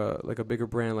another like a bigger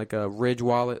brand, like a Ridge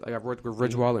Wallet. Like I've worked with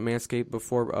Ridge Wallet, Manscaped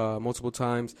before multiple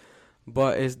times,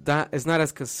 but it's not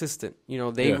as consistent.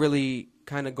 They really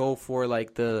kind of go for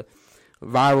like the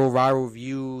viral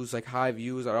views, like high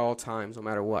views at all times, no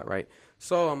matter what, right?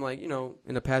 So I'm like,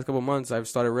 in the past couple of months, I've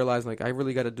started realizing like I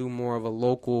really got to do more of a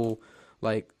local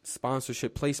like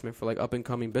sponsorship placement for like up and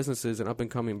coming businesses and up and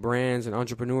coming brands and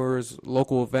entrepreneurs,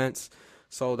 local events.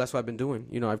 So that's what I've been doing.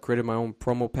 I've created my own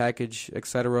promo package,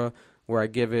 etc., where I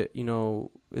give it,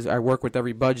 I work with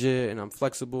every budget and I'm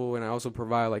flexible, and I also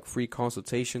provide like free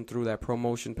consultation through that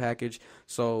promotion package,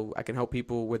 so I can help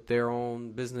people with their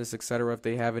own business, etc. if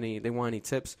they want any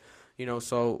tips,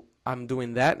 So I'm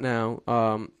doing that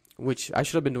now. Which I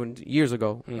should have been doing years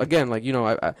ago. Again, like,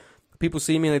 I people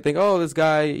see me and they think, this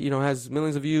guy, has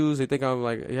millions of views. They think I'm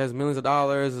like, he has millions of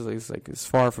dollars. It's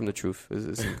far from the truth.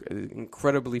 It's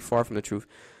incredibly far from the truth,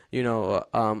 but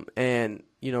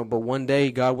one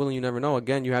day, God willing, you never know.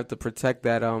 Again, you have to protect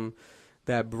that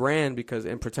brand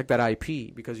and protect that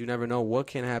IP, because you never know what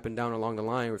can happen down along the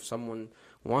line if someone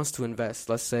wants to invest,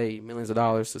 let's say, millions of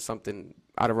dollars to something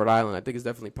out of Rhode Island. I think it's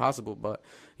definitely possible, but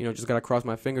just gotta cross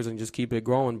my fingers and just keep it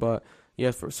growing. But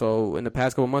yeah, so in the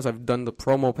past couple of months, I've done the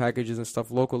promo packages and stuff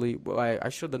locally. But I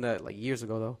should have done that like years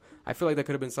ago, though. I feel like that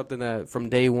could have been something that from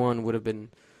day one would have been,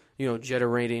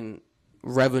 generating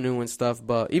revenue and stuff.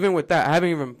 But even with that, I haven't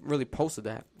even really posted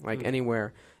that like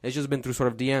anywhere. It's just been through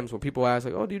sort of DMs where people ask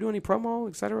like, do you do any promo,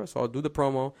 etc. So I'll do the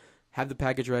promo, have the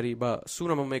package ready, but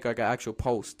soon I'm gonna make like an actual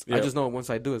post. Yeah. I just know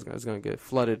once I do, it's gonna get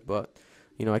flooded, but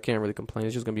I can't really complain.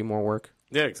 It's just gonna be more work.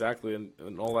 Yeah, exactly,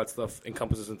 and all that stuff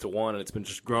encompasses into one, and it's been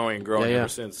just growing and growing ever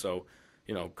since. So,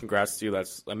 congrats to you.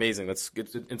 That's amazing. It's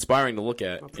inspiring to look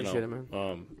at. I appreciate it,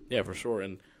 man. Yeah, for sure.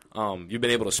 And you've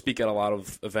been able to speak at a lot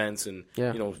of events and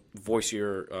voice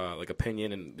your like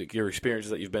opinion and your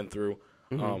experiences that you've been through.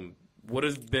 Mm-hmm. What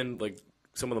has been like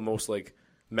some of the most like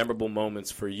memorable moments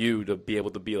for you to be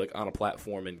able to be like on a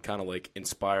platform and kind of like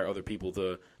inspire other people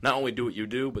to not only do what you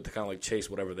do, but to kind of like chase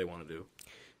whatever they want to do?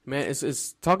 Man,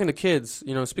 it's talking to kids.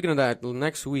 Speaking of that,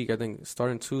 next week, I think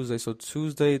starting Tuesday, so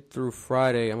Tuesday through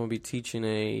Friday, I'm going to be teaching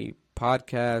a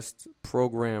podcast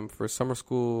program for summer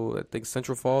school at, I think,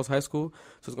 Central Falls High School.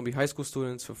 So it's going to be high school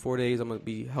students for 4 days. I'm going to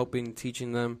be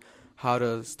teaching them how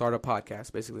to start a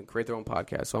podcast, basically create their own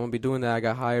podcast. So I'm going to be doing that. I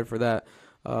got hired for that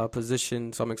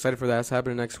position, so I'm excited for that. It's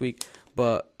happening next week.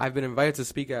 But I've been invited to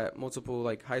speak at multiple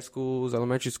like high schools,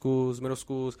 elementary schools, middle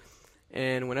schools.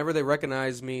 And whenever they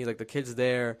recognize me, like the kids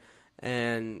there,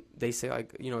 and they say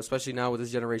like, especially now with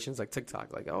this generation, it's like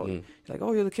TikTok, like,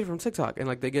 you're the kid from TikTok. And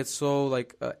like they get so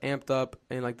like amped up.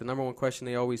 And like the number one question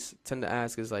they always tend to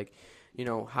ask is like,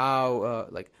 how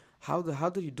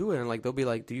did you do it? And like, they'll be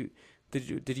like, did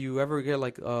you ever get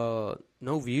like no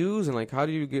views? And like, how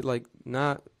do you get like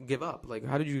not give up? Like,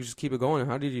 how did you just keep it going?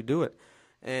 And how did you do it?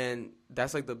 And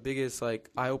that's like the biggest like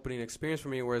eye-opening experience for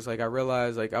me, where it's like I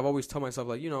realize like I've always told myself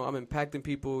like, I'm impacting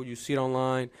people. You see it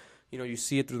online, you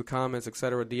see it through the comments,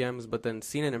 etc., DMs, but then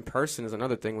seeing it in person is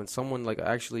another thing. When someone like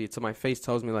actually to my face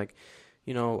tells me like,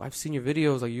 I've seen your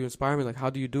videos, like you inspire me, like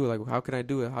how do you do it? Like how can I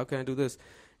do it? How can I do this?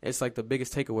 It's like the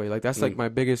biggest takeaway. Like that's like my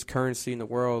biggest currency in the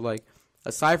world. Like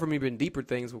aside from even deeper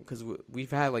things, because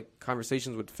we've had like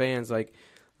conversations with fans like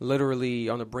literally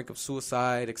on the brink of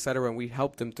suicide, etc. And we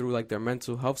help them through like their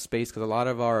mental health space, because a lot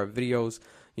of our videos,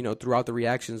 throughout the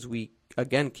reactions, we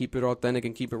again keep it authentic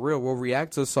and keep it real. We'll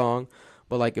react to a song,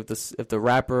 but like if the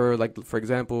rapper, like for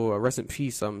example, rest in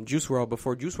peace, Juice WRLD,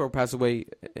 before Juice WRLD passed away,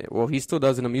 well, he still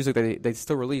does in the music that they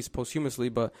still release posthumously,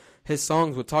 but his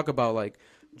songs would talk about like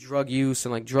drug use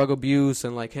and like drug abuse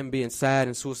and like him being sad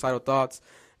and suicidal thoughts.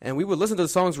 And we would listen to the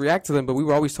songs, react to them, but we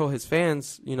were always told his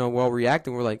fans, while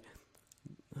reacting, we're like,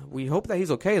 we hope that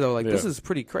he's okay though. Like this is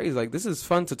pretty crazy. Like this is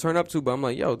fun to turn up to, but I'm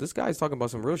like, yo, this guy's talking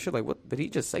about some real shit. Like, what did he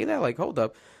just say that? Like, hold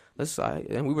up.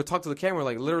 And we would talk to the camera,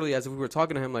 like literally as if we were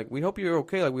talking to him. Like, we hope you're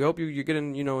okay. Like, we hope you're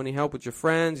getting, any help with your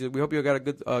friends. We hope you got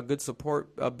a good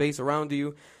support base around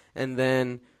you. And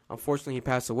then, unfortunately, he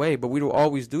passed away. But we will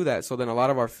always do that. So then, a lot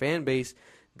of our fan base,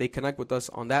 they connect with us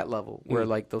on that level, where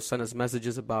like they'll send us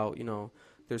messages about,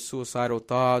 their suicidal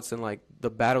thoughts and like the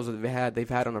battles that they've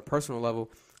had on a personal level.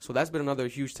 So that's been another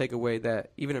huge takeaway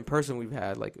that even in person we've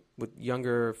had, like with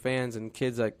younger fans and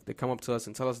kids, like they come up to us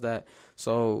and tell us that.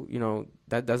 So,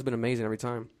 that's been amazing every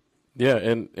time. Yeah,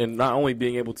 and not only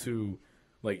being able to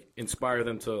like inspire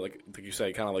them to like you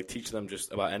say, kind of like teach them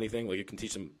just about anything. Like you can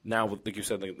teach them now, like you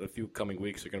said, like a few coming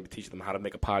weeks, you're going to be teaching them how to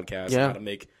make a podcast,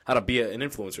 how to be an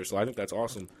influencer. So I think that's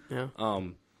awesome. Yeah.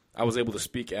 I was able to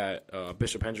speak at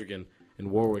Bishop Hendricken in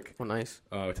Warwick. Oh, nice.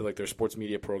 To like their sports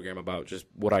media program about just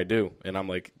what I do, and I'm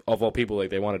like, of all people, like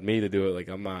they wanted me to do it. Like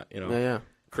I'm not,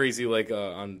 crazy like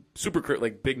on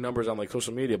like big numbers on like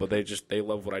social media, but they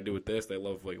love what I do with this. They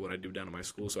love like what I do down at my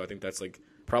school. So I think that's like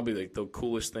probably like the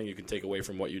coolest thing you can take away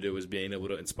from what you do is being able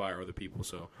to inspire other people.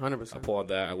 So 100%. I applaud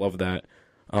that. I love that.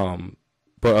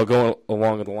 But I'll go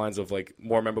along the lines of like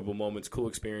more memorable moments, cool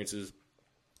experiences.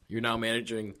 You're now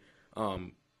managing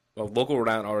a local Rhode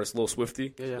Island artist, Lil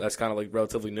Swifty. Yeah. That's kind of like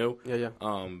relatively new. Yeah.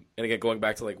 And again, going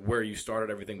back to like where you started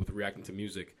everything with reacting to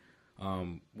music.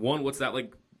 One, what's that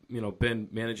like? Been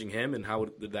managing him, and how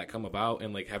did that come about?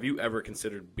 And like, have you ever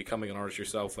considered becoming an artist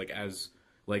yourself? Like as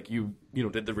like you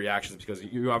did the reactions, because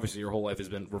you obviously your whole life has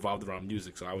been revolved around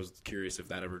music. So I was curious if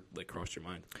that ever like crossed your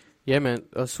mind. Yeah, man.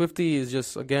 Swifty is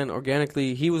just, again,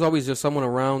 organically, he was always just someone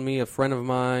around me, a friend of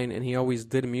mine, and he always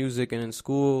did music. And in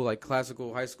school, like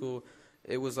classical, high school,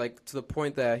 it was like to the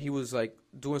point that he was like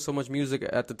doing so much music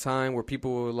at the time where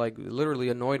people were like literally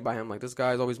annoyed by him. Like, this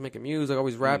guy's always making music,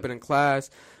 always rapping in class.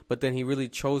 But then he really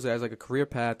chose it as like a career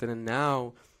path. And then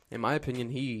now, in my opinion,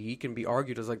 he can be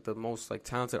argued as like the most like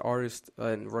talented artist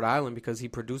in Rhode Island, because he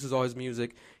produces all his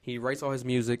music, he writes all his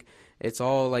music. It's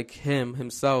all like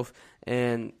himself,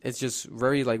 and it's just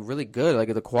very like really good.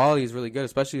 Like the quality is really good,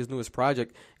 especially his newest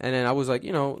project. And then I was like,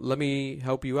 let me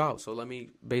help you out. So let me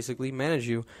basically manage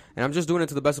you, and I'm just doing it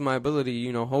to the best of my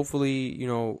ability. Hopefully,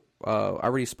 I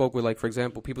already spoke with, like, for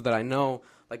example, people that I know,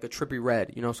 like a Trippie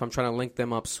Redd, so I'm trying to link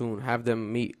them up soon, have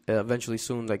them meet eventually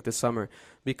soon, like this summer,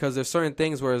 because there's certain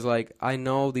things where it's like, I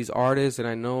know these artists and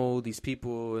I know these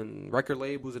people and record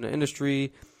labels in the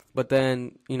industry, but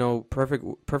then,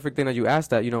 perfect thing that you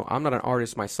asked that, I'm not an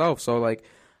artist myself, so like,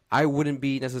 I wouldn't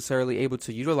be necessarily able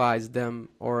to utilize them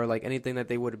or like anything that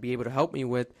they would be able to help me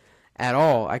with at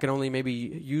all. I can only maybe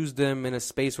use them in a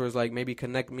space where it's like, maybe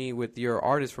connect me with your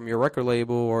artist from your record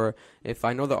label, or if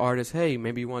I know the artist, hey,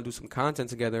 maybe you want to do some content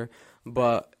together,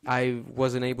 but I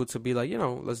wasn't able to be like,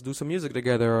 let's do some music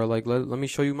together, or like, let me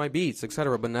show you my beats,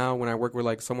 etc. But now when I work with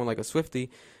like someone like a Swifty,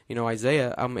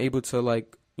 Isaiah, I'm able to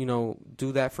like,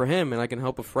 do that for him, and I can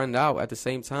help a friend out at the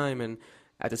same time. And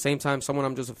at the same time, someone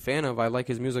I'm just a fan of, I like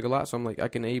his music a lot, so I'm like, I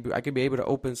could be able to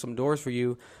open some doors for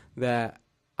you that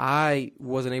I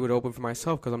wasn't able to open for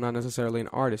myself because I'm not necessarily an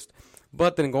artist.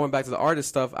 But then going back to the artist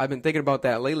stuff, I've been thinking about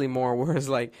that lately more, where it's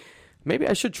like, maybe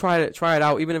I should try it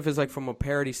out, even if it's like from a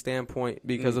parody standpoint,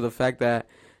 because of the fact that,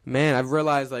 man, I've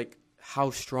realized like how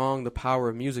strong the power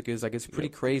of music is. Like, it's pretty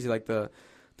crazy, like the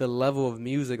level of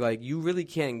music. Like, you really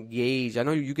can't gauge. I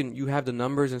know you have the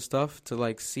numbers and stuff to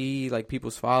like see like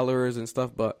people's followers and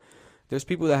stuff, but there's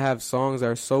people that have songs that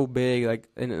are so big, like,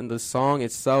 and the song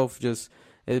itself just,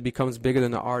 it becomes bigger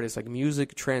than the artist. Like,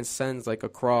 music transcends like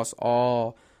across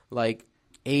all like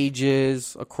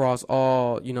ages, across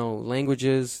all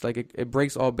languages. Like, it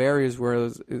breaks all barriers,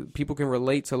 whereas people can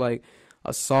relate to like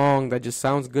a song that just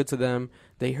sounds good to them.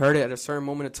 They heard it at a certain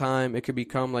moment of time. It could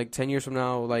become like 10 years from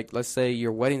now, like, let's say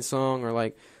your wedding song, or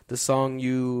like the song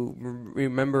you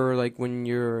remember like when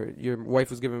your wife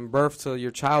was giving birth to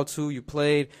your child to, you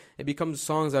played. It becomes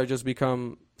songs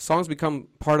that become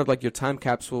part of like your time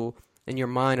capsule in your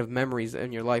mind of memories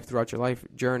in your life throughout your life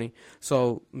journey.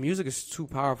 So music is too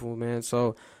powerful, man.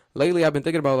 So lately I've been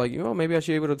thinking about like, maybe I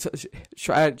should be able to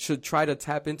try to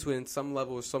tap into it in some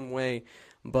level or some way.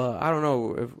 But I don't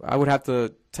know. If I would have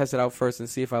to test it out first and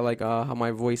see if I like how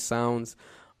my voice sounds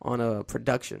on a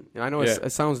production. And I know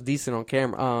it sounds decent on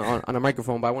camera, on a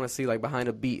microphone, but I want to see like behind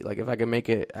a beat, like if I can make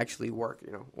it actually work.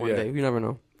 One day. You never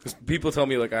know. Because people tell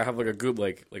me like I have like a good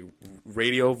like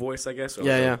radio voice, I guess, or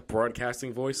like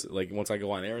broadcasting voice. Like once I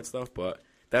go on air and stuff, but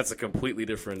that's a completely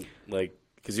different like.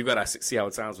 Because you gotta see how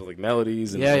it sounds with like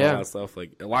melodies and all that stuff.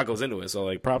 Like a lot goes into it. So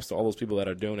like props to all those people that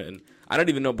are doing it. And I didn't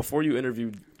even know before you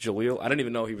interviewed Jaleel. I didn't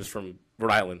even know he was from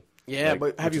Rhode Island. Yeah,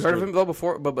 but have you heard of him though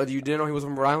before? But you didn't know he was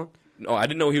from Rhode Island? No, I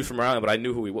didn't know he was from Rhode Island, but I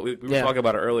knew who he was. We were talking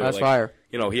about it earlier. That's like, fire.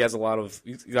 He has a lot of.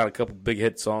 He's got a couple big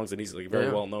hit songs, and he's like very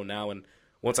well known now. And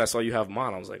once I saw you have him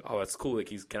on, I was like, oh, that's cool. Like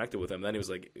he's connected with him. And then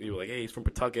you were like, hey, he's from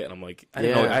Pawtucket, and I'm like, I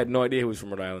had no idea he was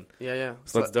from Rhode Island. Yeah.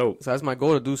 So that's dope. So that's my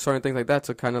goal, to do certain things like that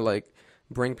to kind of like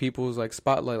bring people's like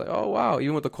spotlight, like, oh wow,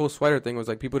 even with the cool sweater thing, it was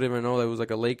like people didn't even know that it was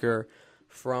like a Laker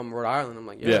from Rhode Island. I'm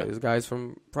like, this guy's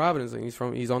from Providence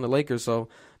and he's on the Lakers. So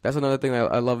that's another thing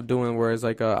I love doing, where it's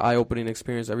like a eye-opening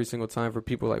experience every single time for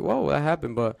people. Like, whoa, that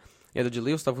happened. But yeah, the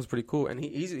Jaleel stuff was pretty cool, and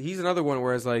he's another one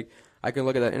where it's like I can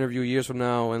look at that interview years from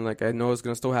now and like I know it's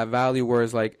gonna still have value.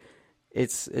 Whereas like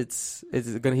he's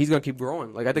gonna keep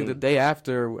growing. Like I think the day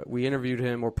after we interviewed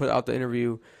him or put out the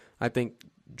interview, I think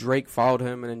Drake followed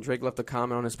him, and then Drake left a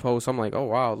comment on his post. I'm like, oh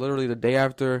wow, literally the day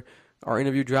after our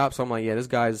interview dropped. So I'm like, yeah, this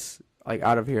guy's like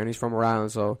out of here, and he's from Rhode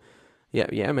Island. So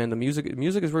yeah, man, the music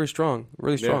is very strong,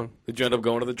 really strong. Did you end up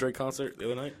going to the Drake concert the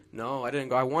other night? No, I didn't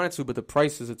go. I wanted to, but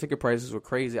the ticket prices were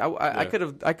crazy. I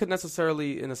could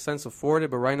necessarily in a sense afford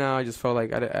it, but right now I just felt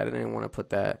like I didn't want to put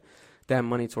that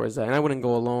money towards that, and I wouldn't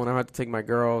go alone. I had to take my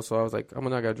girl, so I was like, I'm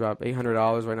not gonna drop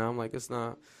 $800 right now. I'm like, it's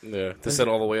not. Yeah, to sit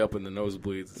all the way up in the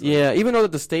nosebleeds. Yeah, even though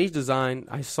the stage design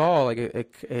I saw, like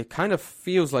it kind of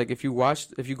feels like if you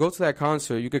go to that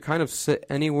concert, you could kind of sit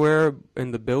anywhere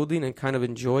in the building and kind of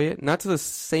enjoy it. Not to the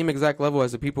same exact level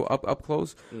as the people up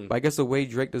close, but I guess the way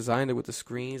Drake designed it with the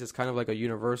screens, it's kind of like a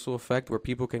universal effect where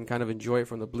people can kind of enjoy it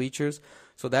from the bleachers.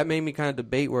 So that made me kind of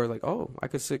debate where like, oh, I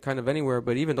could sit kind of anywhere,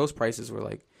 but even those prices were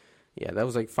like. Yeah, that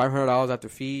was like $500 after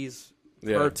fees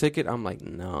per ticket. I'm like,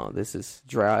 no, this is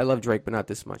Drake. I love Drake, but not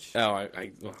this much. Oh,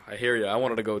 I hear you. I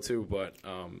wanted to go too, but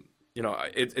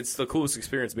it's the coolest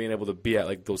experience being able to be at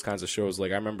like those kinds of shows.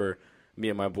 Like I remember me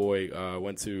and my boy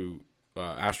went to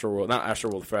not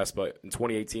Astroworld Fest, but in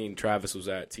 2018, Travis was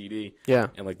at TD. Yeah,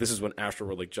 and like this is when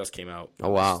Astroworld like just came out.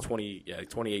 Oh wow,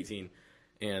 2018.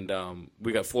 And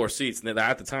we got floor seats, and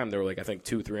at the time they were like I think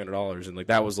 $200-$300, and like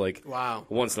that was like wow,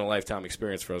 a once in a lifetime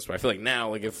experience for us. But I feel like now,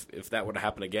 like if that would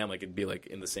happen again, like it'd be like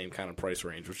in the same kind of price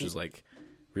range, which is like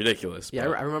ridiculous. Yeah,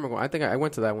 I remember going. I think I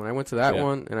went to that one. I went to that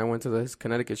one, and I went to his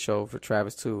Connecticut show for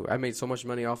Travis too. I made so much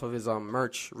money off of his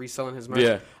merch, reselling his merch.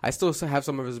 Yeah, I still have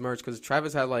some of his merch because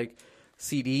Travis had like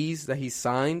CDs that he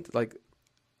signed like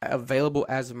available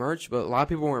as merch, but a lot of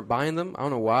people weren't buying them. I don't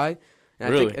know why. And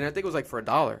really? I think it was like for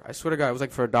 $1. I swear to God, it was like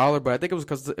for $1. But I think it was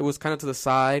because it was kind of to the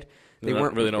side. They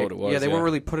weren't really know what it was. Yeah, they weren't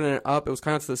really putting it up. It was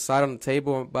kind of to the side on the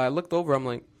table. But I looked over. I'm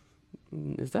like,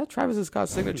 is that Travis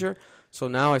Scott's signature? So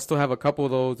now I still have a couple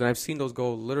of those, and I've seen those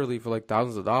go literally for like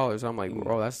thousands of dollars. I'm like,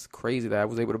 bro, that's crazy that I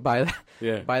was able to buy that.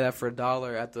 Yeah. Buy that for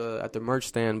 $1 at the merch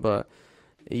stand. But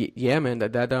yeah, man,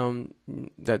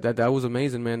 that was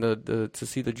amazing, man. To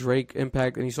see the Drake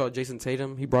impact, and you saw Jason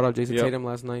Tatum. He brought out Jason Tatum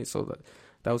last night, so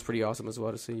that was pretty awesome as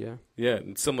well to see, yeah. Yeah,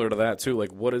 and similar to that, too,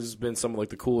 like, what has been some of, like,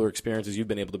 the cooler experiences you've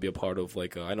been able to be a part of?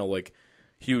 Like, I know, like,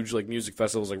 huge, like, music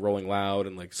festivals like Rolling Loud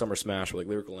and, like, Summer Smash or, like,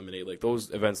 Lyrical Lemonade. Like, those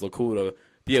events look cool to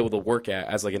be able to work at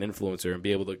as, like, an influencer and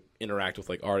be able to interact with,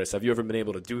 like, artists. Have you ever been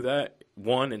able to do that,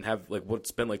 one, and have, like,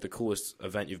 what's been, like, the coolest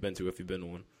event you've been to if you've been to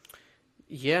one?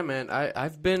 Yeah, man.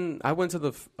 I went to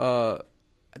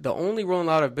the only Rolling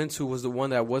Loud I've been to was the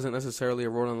one that wasn't necessarily a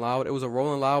Rolling Loud. It was a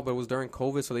Rolling Loud, but it was during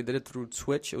COVID, so they did it through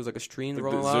Twitch. It was like a streamed like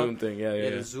Rolling the Loud. Zoom thing, yeah.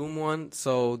 The Zoom one,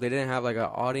 so they didn't have like an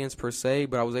audience per se,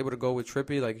 but I was able to go with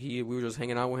Trippy. Like we were just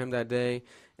hanging out with him that day,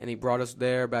 and he brought us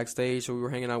there backstage, so we were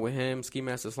hanging out with him. Ski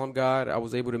Master Slump God. I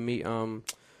was able to meet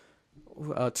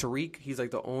Tariq. He's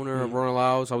like the owner of Rolling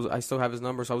Loud, so I still have his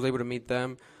number, so I was able to meet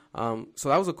them. So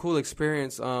that was a cool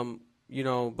experience,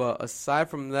 But aside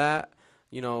from that,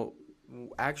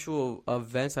 actual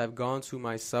events I've gone to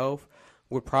myself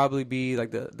would probably be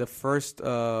like the first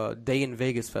Day in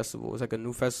Vegas festival. It's like a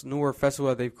newer festival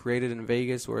that they've created in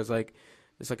Vegas, where it's like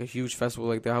a huge festival.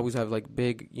 Like they always have like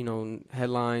big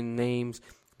headline names.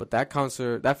 But that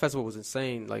festival was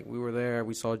insane. Like we were there,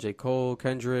 we saw J. Cole,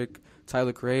 Kendrick,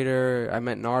 Tyler Creator. I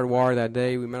met Nardwar that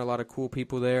day. We met a lot of cool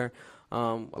people there.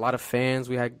 A lot of fans.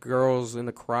 We had girls in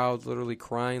the crowd literally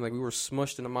crying. Like we were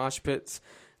smushed in the mosh pits.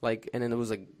 Like, and then it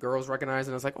was like girls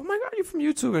recognizing. I was like, "Oh my God, you're from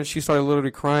YouTube!" And she started literally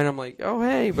crying. I'm like, "Oh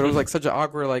hey," but it was like such an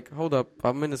awkward, like, "Hold up,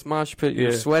 I'm in this mosh pit.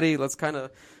 You're sweaty. Let's kind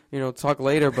of, talk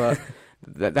later." But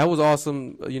that was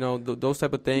awesome. Those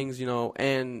type of things.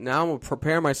 And now I'm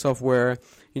preparing myself where,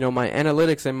 my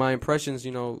analytics and my impressions,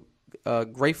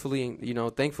 gratefully,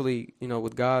 thankfully,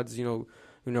 with God's,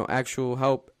 actual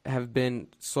help, have been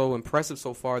so impressive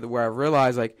so far that where I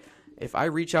realized, like, if I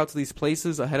reach out to these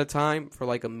places ahead of time for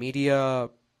like a media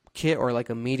kit or like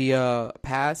a media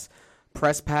press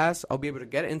pass, I'll be able to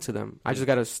get into them. I just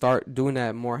got to start doing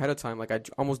that more ahead of time. Like, I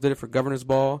almost did it for Governor's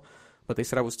Ball, but they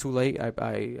said I was too late.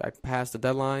 I passed the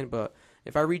deadline, but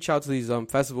if I reach out to these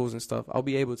festivals and stuff, I'll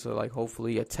be able to, like,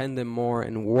 hopefully attend them more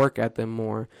and work at them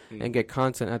more and get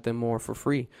content at them more for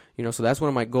free. So that's one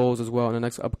of my goals as well in the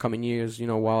next upcoming years.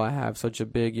 While I have such a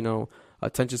big,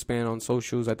 attention span on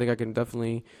socials, I think I can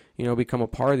definitely, become a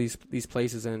part of these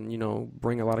places and,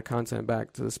 bring a lot of content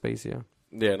back to the space. Yeah.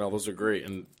 Yeah, no, those are great,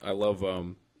 and I love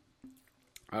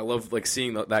like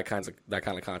seeing that kind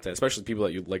of content, especially people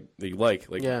that you like.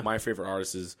 Like my favorite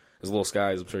artist is Lil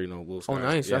Skies. I'm sure you know Lil Skies. Oh,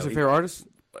 nice. Yeah, that's your favorite artist?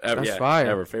 Ever, that's fire.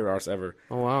 Ever. Favorite artist ever.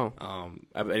 Oh, wow.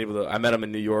 I met him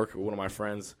in New York with one of my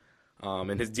friends,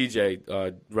 and his DJ,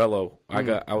 Rello,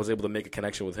 I was able to make a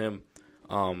connection with him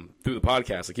through the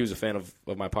podcast. Like, he was a fan of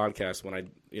my podcast when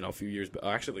a few years,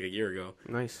 actually like a year ago.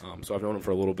 Nice. So I've known him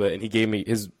for a little bit, and he gave me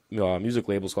his music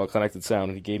label is called Connected Sound,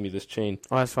 and he gave me this chain.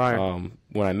 Oh, that's fire.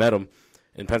 When I met him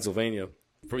in Pennsylvania.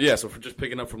 So for just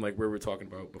picking up from like where we were talking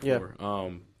about before,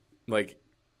 like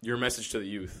your message to the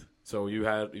youth. So you've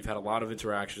had a lot of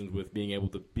interactions with being able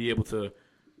to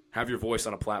have your voice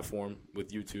on a platform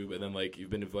with YouTube, and then like you've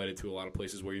been invited to a lot of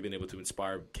places where you've been able to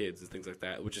inspire kids and things like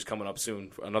that, which is coming up soon.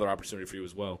 For another opportunity for you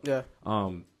as well. Yeah.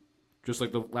 Just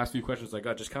like the last few questions I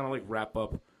got, just kind of like wrap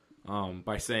up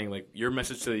by saying like your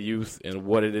message to the youth and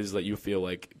what it is that you feel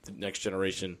like the next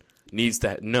generation needs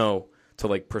to know to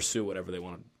like pursue whatever they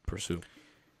want to pursue.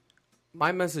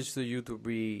 My message to the youth would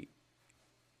be,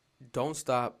 don't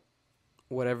stop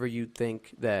whatever you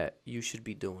think that you should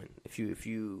be doing. If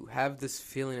you have this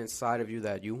feeling inside of you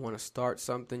that you want to start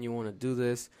something, you want to do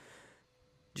this,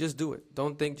 just do it.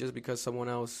 Don't think just because someone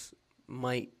else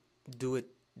might do it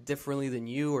differently than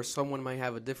you, or someone might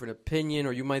have a different opinion,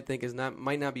 or you might think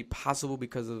might not be possible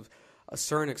because of a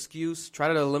certain excuse. Try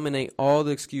to eliminate all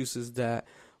the excuses that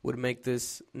would make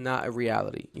this not a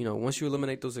reality. Once you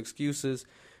eliminate those excuses,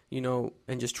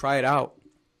 and just try it out,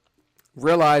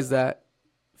 realize that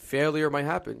failure might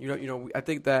happen. I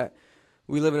think that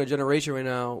we live in a generation right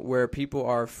now where people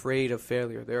are afraid of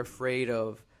failure. They're afraid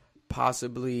of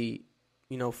possibly,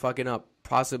 fucking up,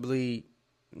 possibly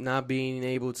not being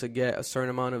able to get a certain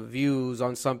amount of views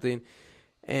on something.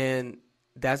 And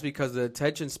that's because the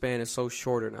attention span is so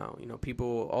shorter now.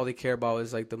 People, all they care about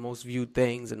is like the most viewed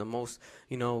things and the most,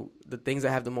 the things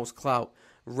that have the most clout,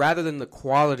 rather than the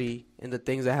quality and the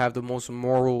things that have the most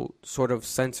moral sort of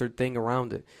censored thing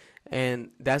around it. And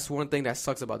that's one thing that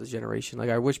sucks about this generation. Like,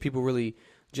 I wish people really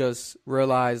just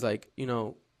realize, like,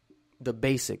 the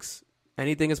basics.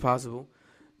 Anything is possible.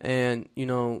 And,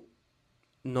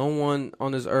 no one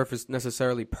on this earth is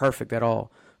necessarily perfect at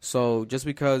all. So just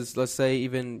because, let's say,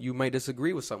 even you might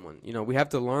disagree with someone, we have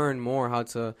to learn more how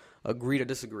to agree to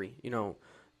disagree.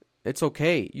 It's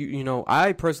okay.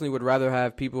 I personally would rather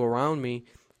have people around me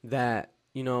that,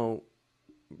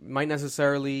 might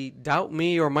necessarily doubt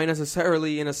me, or might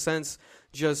necessarily, in a sense,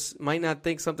 just might not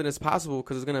think something is possible,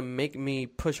 because it's going to make me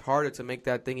push harder to make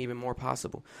that thing even more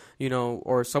possible.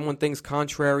 Or someone thinks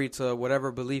contrary to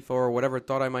whatever belief or whatever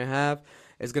thought I might have,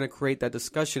 is going to create that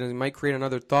discussion, and it might create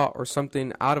another thought or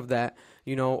something out of that,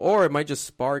 or it might just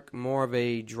spark more of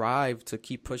a drive to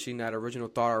keep pushing that original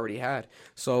thought I already had.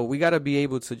 So we got to be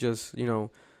able to just,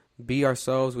 be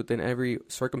ourselves within every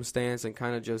circumstance, and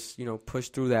kind of just, push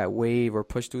through that wave, or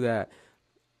push through that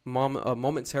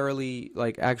momentarily,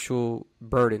 like, actual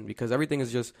burden, because everything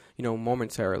is just,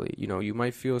 momentarily. You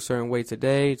might feel a certain way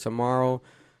today, tomorrow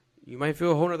you might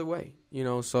feel a whole other way,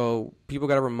 so people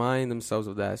got to remind themselves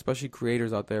of that, especially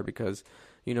creators out there, because,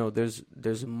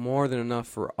 there's more than enough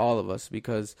for all of us,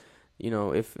 because,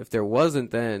 if there wasn't,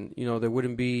 then, there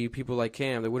wouldn't be people like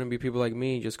Cam, there wouldn't be people like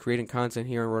me just creating content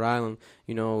here in Rhode Island,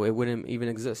 it wouldn't even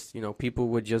exist. People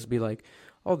would just be like,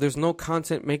 oh, there's no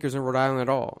content makers in Rhode Island at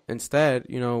all. Instead,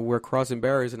 we're crossing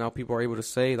barriers, and now people are able to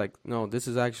say, like, no, this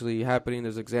is actually happening.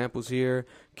 There's examples here.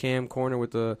 Cam Corner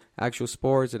with the actual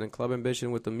sports, and then Club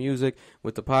Ambition with the music,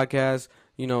 with the podcast,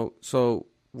 so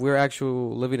we're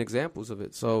actual living examples of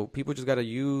it. So people just got to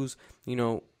use,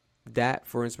 that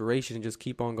for inspiration and just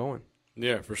keep on going.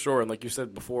 Yeah, for sure. And like you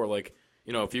said before, like,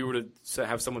 you know, if you were to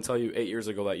have someone tell you 8 years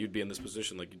ago that you'd be in this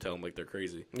position, like, you tell them like they're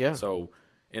crazy. Yeah. So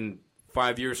in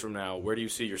 5 years from now, where do you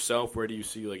see yourself? Where do you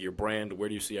see like your brand? Where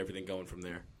do you see everything going from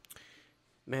there?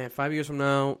 Man, 5 years from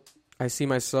now, I see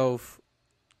myself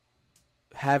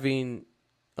having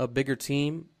a bigger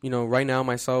team. You know, right now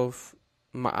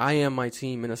I am my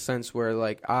team in a sense where,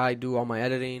 like, I do all my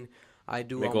editing. I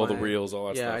do all the reels, all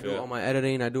that stuff. Yeah, I do all my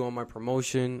editing. I do all my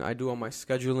promotion. I do all my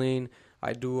scheduling.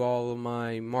 I do all of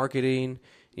my marketing.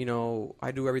 You know,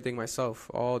 I do everything myself,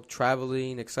 all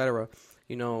traveling, etc.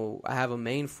 You know, I have a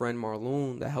main friend,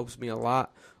 Marloon, that helps me a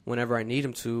lot whenever I need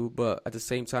him to, but at the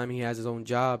same time, he has his own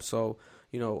job, so,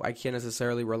 you know, I can't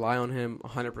necessarily rely on him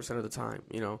 100% of the time,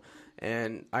 you know,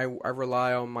 and I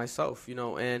rely on myself, you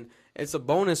know, and it's a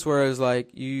bonus, whereas,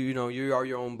 like, you know, you are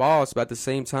your own boss, but at the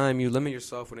same time, you limit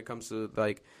yourself when it comes to,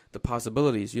 like, the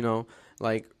possibilities, you know,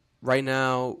 like, right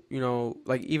now, you know,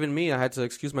 like, even me, I had to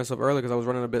excuse myself earlier because I was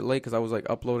running a bit late because I was, like,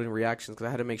 uploading reactions because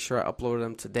I had to make sure I uploaded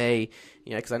them today,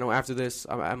 yeah, because I know after this,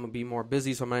 I'm going to be more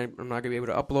busy, so I'm not going to be able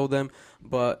to upload them,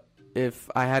 but if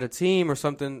I had a team or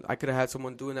something, I could have had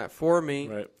someone doing that for me,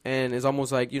 right. And it's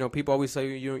almost like, you know, people always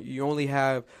say you only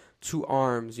have 2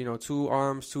 arms, you know, 2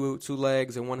 arms, two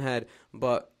legs, and 1 head,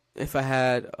 but if I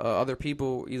had other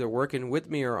people either working with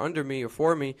me or under me or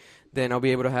for me, then I'll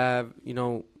be able to have, you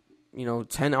know,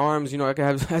 10 arms, you know, I can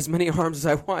have as many arms as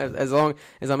I want, as long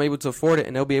as I'm able to afford it,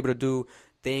 and they'll be able to do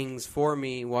things for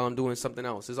me while I'm doing something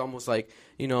else. It's almost like,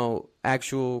 you know,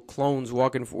 actual clones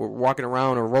walking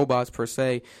around, or robots per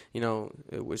se. You know,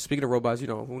 speaking of robots, you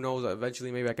know, who knows,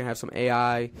 eventually maybe I can have some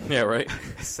AI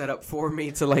set up for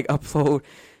me to, like, upload.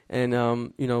 And,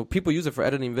 you know, people use it for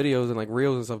editing videos and, like,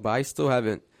 reels and stuff, but I still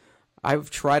haven't. I've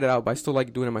tried it out, but I still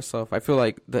like doing it myself. I feel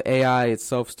like the AI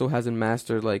itself still hasn't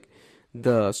mastered, like,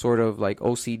 the sort of, like,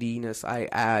 OCD-ness I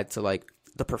add to, like,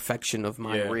 the perfection of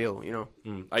my reel, you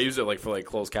know. I use it, like, for, like,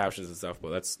 closed captions and stuff, but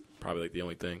that's probably, like, the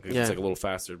only thing. It's like a little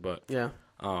faster, but yeah,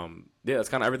 that's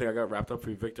kind of everything I got wrapped up for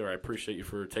you, Victor. I appreciate you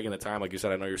for taking the time. Like you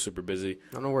said, I know you're super busy.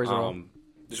 No worries at all.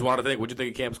 Just wanted to think, what'd you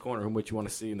think of Camp's Corner? Who would you want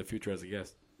to see in the future as a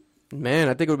guest? Man,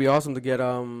 I think it would be awesome to get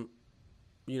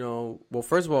you know, well,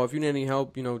 first of all, if you need any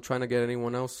help, you know, trying to get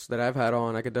anyone else that I've had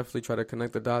on, I could definitely try to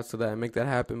connect the dots to that and make that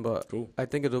happen. But cool. I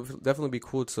think it'll definitely be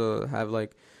cool to have,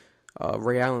 like,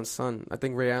 Ray Allen's son. I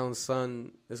think Ray Allen's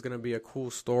son is going to be a cool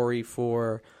story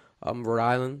for Rhode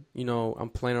Island. You know,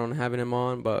 I'm planning on having him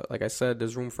on, but like I said,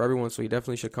 there's room for everyone, so he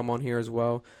definitely should come on here as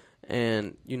well.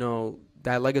 And, you know,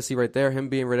 that legacy right there, him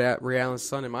being Ray Allen's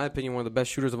son, in my opinion, one of the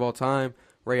best shooters of all time.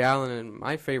 Ray Allen, and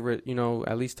my favorite, you know,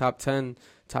 at least top 10,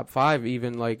 top 5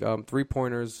 even, like,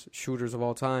 three-pointers shooters of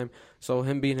all time. So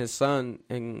him being his son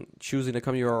and choosing to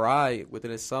come to URI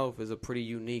within itself is a pretty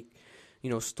unique,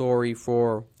 you know, story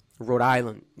for Rhode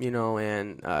Island, you know,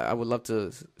 and I would love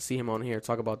to see him on here,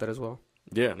 talk about that as well.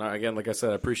 Yeah, no, again, like I said,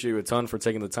 I appreciate you a ton for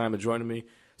taking the time and joining me.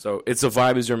 So It's a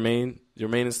Vibe is your main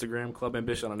Instagram, Club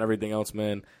Ambition on everything else,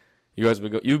 man. You guys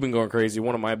you've been going crazy.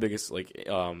 One of my biggest, like,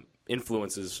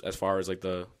 influences as far as, like,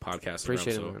 the podcast.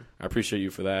 Appreciate it, man. I appreciate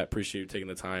you for that. Appreciate you taking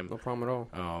the time. No problem at all.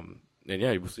 And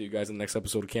yeah, we'll see you guys in the next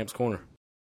episode of Camp's Corner.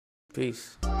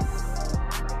 Peace.